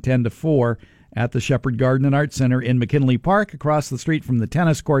weekend, 10 to 4, at the Shepherd Garden and Art Center in McKinley Park, across the street from the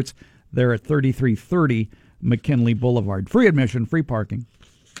tennis courts. They're at 3330 McKinley Boulevard. Free admission, free parking.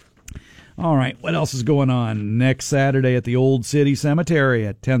 All right, what else is going on? Next Saturday at the Old City Cemetery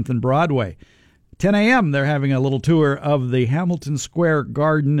at 10th and Broadway. 10 a.m., they're having a little tour of the Hamilton Square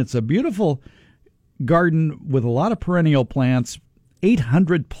Garden. It's a beautiful garden with a lot of perennial plants,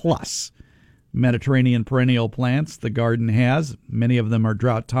 800-plus Mediterranean perennial plants the garden has. Many of them are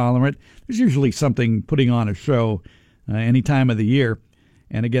drought tolerant. There's usually something putting on a show any time of the year.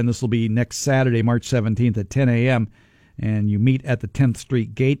 And again, this will be next Saturday, March 17th at 10 a.m., and you meet at the 10th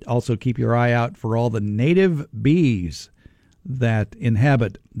Street Gate. Also keep your eye out for all the native bees that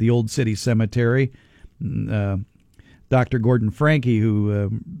inhabit the Old City Cemetery. Dr. Gordon Franke,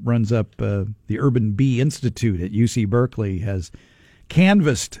 who runs up the Urban Bee Institute at UC Berkeley, has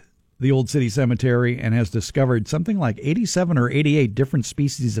canvassed the Old City Cemetery and has discovered something like 87 or 88 different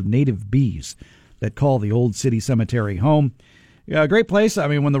species of native bees that call the Old City Cemetery home. Yeah, great place. I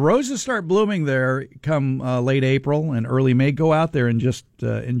mean, when the roses start blooming there come late April and early May, go out there and just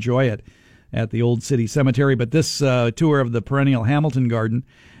enjoy it at the Old City Cemetery. But this tour of the perennial Hamilton Garden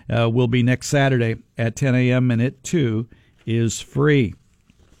will be next Saturday at 10 a.m., and it, too, is free.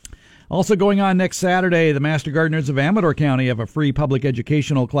 Also going on next Saturday, the Master Gardeners of Amador County have a free public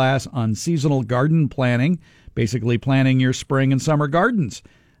educational class on seasonal garden planning, basically planning your spring and summer gardens.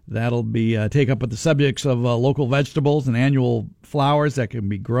 That'll be take up with the subjects of local vegetables and annual flowers that can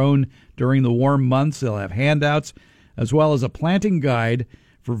be grown during the warm months. They'll have handouts as well as a planting guide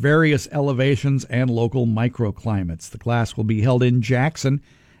for various elevations and local microclimates. The class will be held in Jackson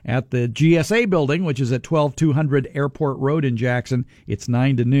at the GSA building, which is at 12200 Airport Road in Jackson. It's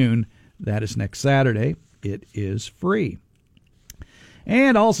 9 to noon. That is next Saturday. It is free.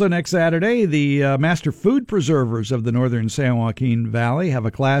 And also next Saturday, the Master Food Preservers of the Northern San Joaquin Valley have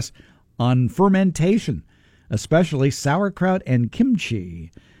a class on fermentation, especially sauerkraut and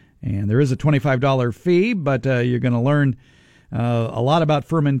kimchi. And there is a $25 fee, but you're going to learn a lot about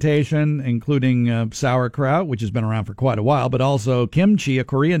fermentation, including sauerkraut, which has been around for quite a while, but also kimchi, a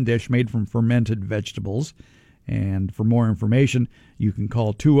Korean dish made from fermented vegetables. And for more information, you can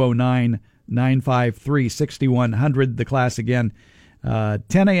call 209-953-6100. The class again, 10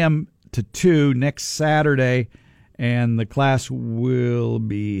 a.m. to 2 next Saturday, and the class will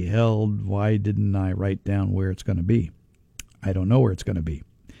be held. Why didn't I write down where it's going to be? I don't know where it's going to be.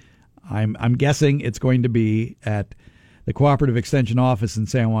 I'm guessing it's going to be at the Cooperative Extension Office in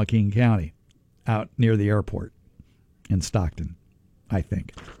San Joaquin County, out near the airport in Stockton, I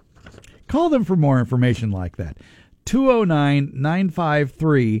think. Call them for more information like that.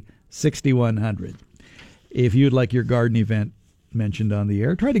 209-953-6100. If you'd like your garden event mentioned on the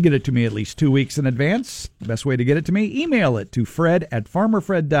air, try to get it to me at least 2 weeks in advance. The best way to get it to me, email it to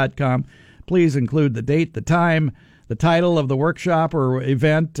fred@farmerfred.com. Please include the date, the time, the title of the workshop or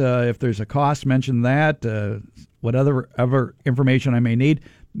event. If there's a cost, mention that. What other information I may need,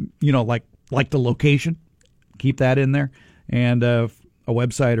 like the location, keep that in there, and a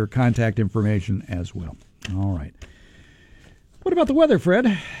website or contact information as well. All right. What about the weather,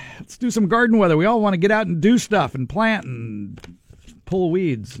 Fred? Let's do some garden weather. We all want to get out and do stuff and plant and pull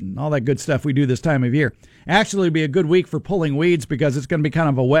weeds and all that good stuff we do this time of year. Actually, it'll be a good week for pulling weeds because it's going to be kind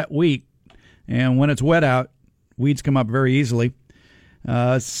of a wet week. And when it's wet out, weeds come up very easily.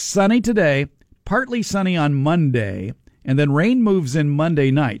 Sunny today, partly sunny on Monday, and then rain moves in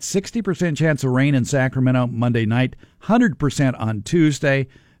Monday night. 60% chance of rain in Sacramento Monday night, 100% on Tuesday,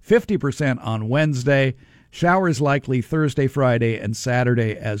 50% on Wednesday. Showers likely Thursday, Friday, and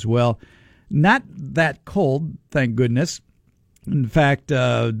Saturday as well. Not that cold, thank goodness. In fact,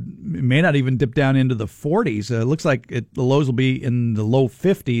 it may not even dip down into the 40s. It looks like the lows will be in the low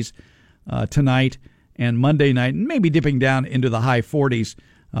 50s tonight and Monday night, and maybe dipping down into the high 40s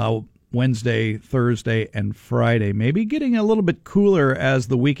Wednesday, Thursday, and Friday. Maybe getting a little bit cooler as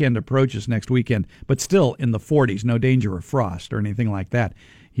the weekend approaches next weekend, but still in the 40s. No danger of frost or anything like that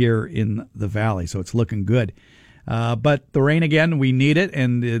here in the valley, so it's looking good. But the rain, again, we need it,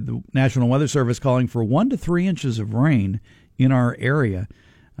 and the National Weather Service calling for 1 to 3 inches of rain in our area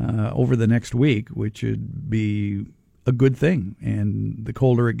over the next week, which would be a good thing. And the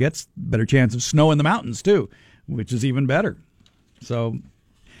colder it gets, better chance of snow in the mountains, too, which is even better. So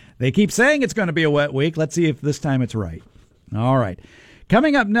they keep saying it's going to be a wet week. Let's see if this time it's right. All right.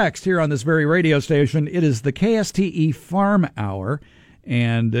 Coming up next here on this very radio station, it is the KSTE Farm Hour.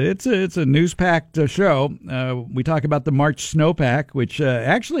 And it's a news-packed show. We talk about the March snowpack, which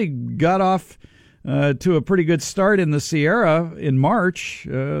actually got off to a pretty good start in the Sierra in March.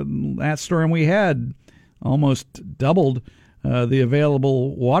 That storm we had almost doubled the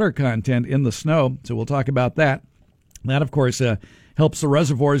available water content in the snow. So we'll talk about that. That, of course, helps the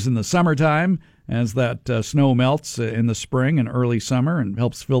reservoirs in the summertime as that snow melts in the spring and early summer and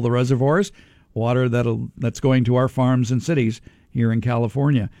helps fill the reservoirs. Water that's going to our farms and cities here in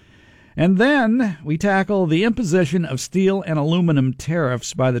California. And then we tackle the imposition of steel and aluminum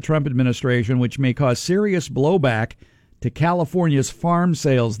tariffs by the Trump administration, which may cause serious blowback to California's farm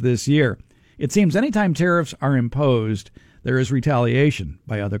sales this year. It seems anytime tariffs are imposed, there is retaliation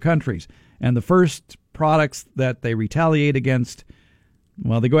by other countries. And the first products that they retaliate against,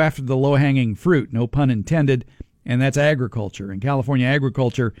 well, they go after the low-hanging fruit, no pun intended, and that's agriculture. And California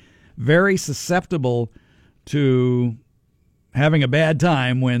agriculture, very susceptible to having a bad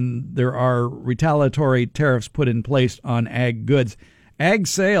time when there are retaliatory tariffs put in place on ag goods. Ag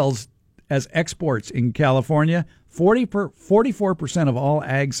sales as exports in California. 44% of all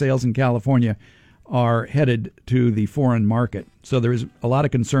ag sales in California are headed to the foreign market. So there's a lot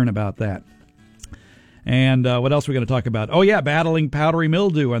of concern about that. And what else are we going to talk about? Oh, yeah, battling powdery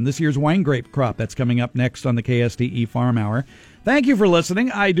mildew on this year's wine grape crop. That's coming up next on the KSTE Farm Hour. Thank you for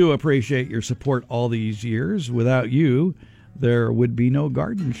listening. I do appreciate your support all these years. Without you, there would be no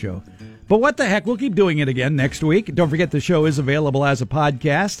garden show. But what the heck, we'll keep doing it again next week. Don't forget the show is available as a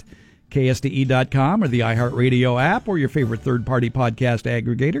podcast, KSTE.com or the iHeartRadio app or your favorite third-party podcast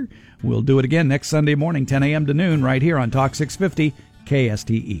aggregator. We'll do it again next Sunday morning, 10 a.m. to noon, right here on Talk 650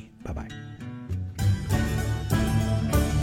 KSTE. Bye-bye.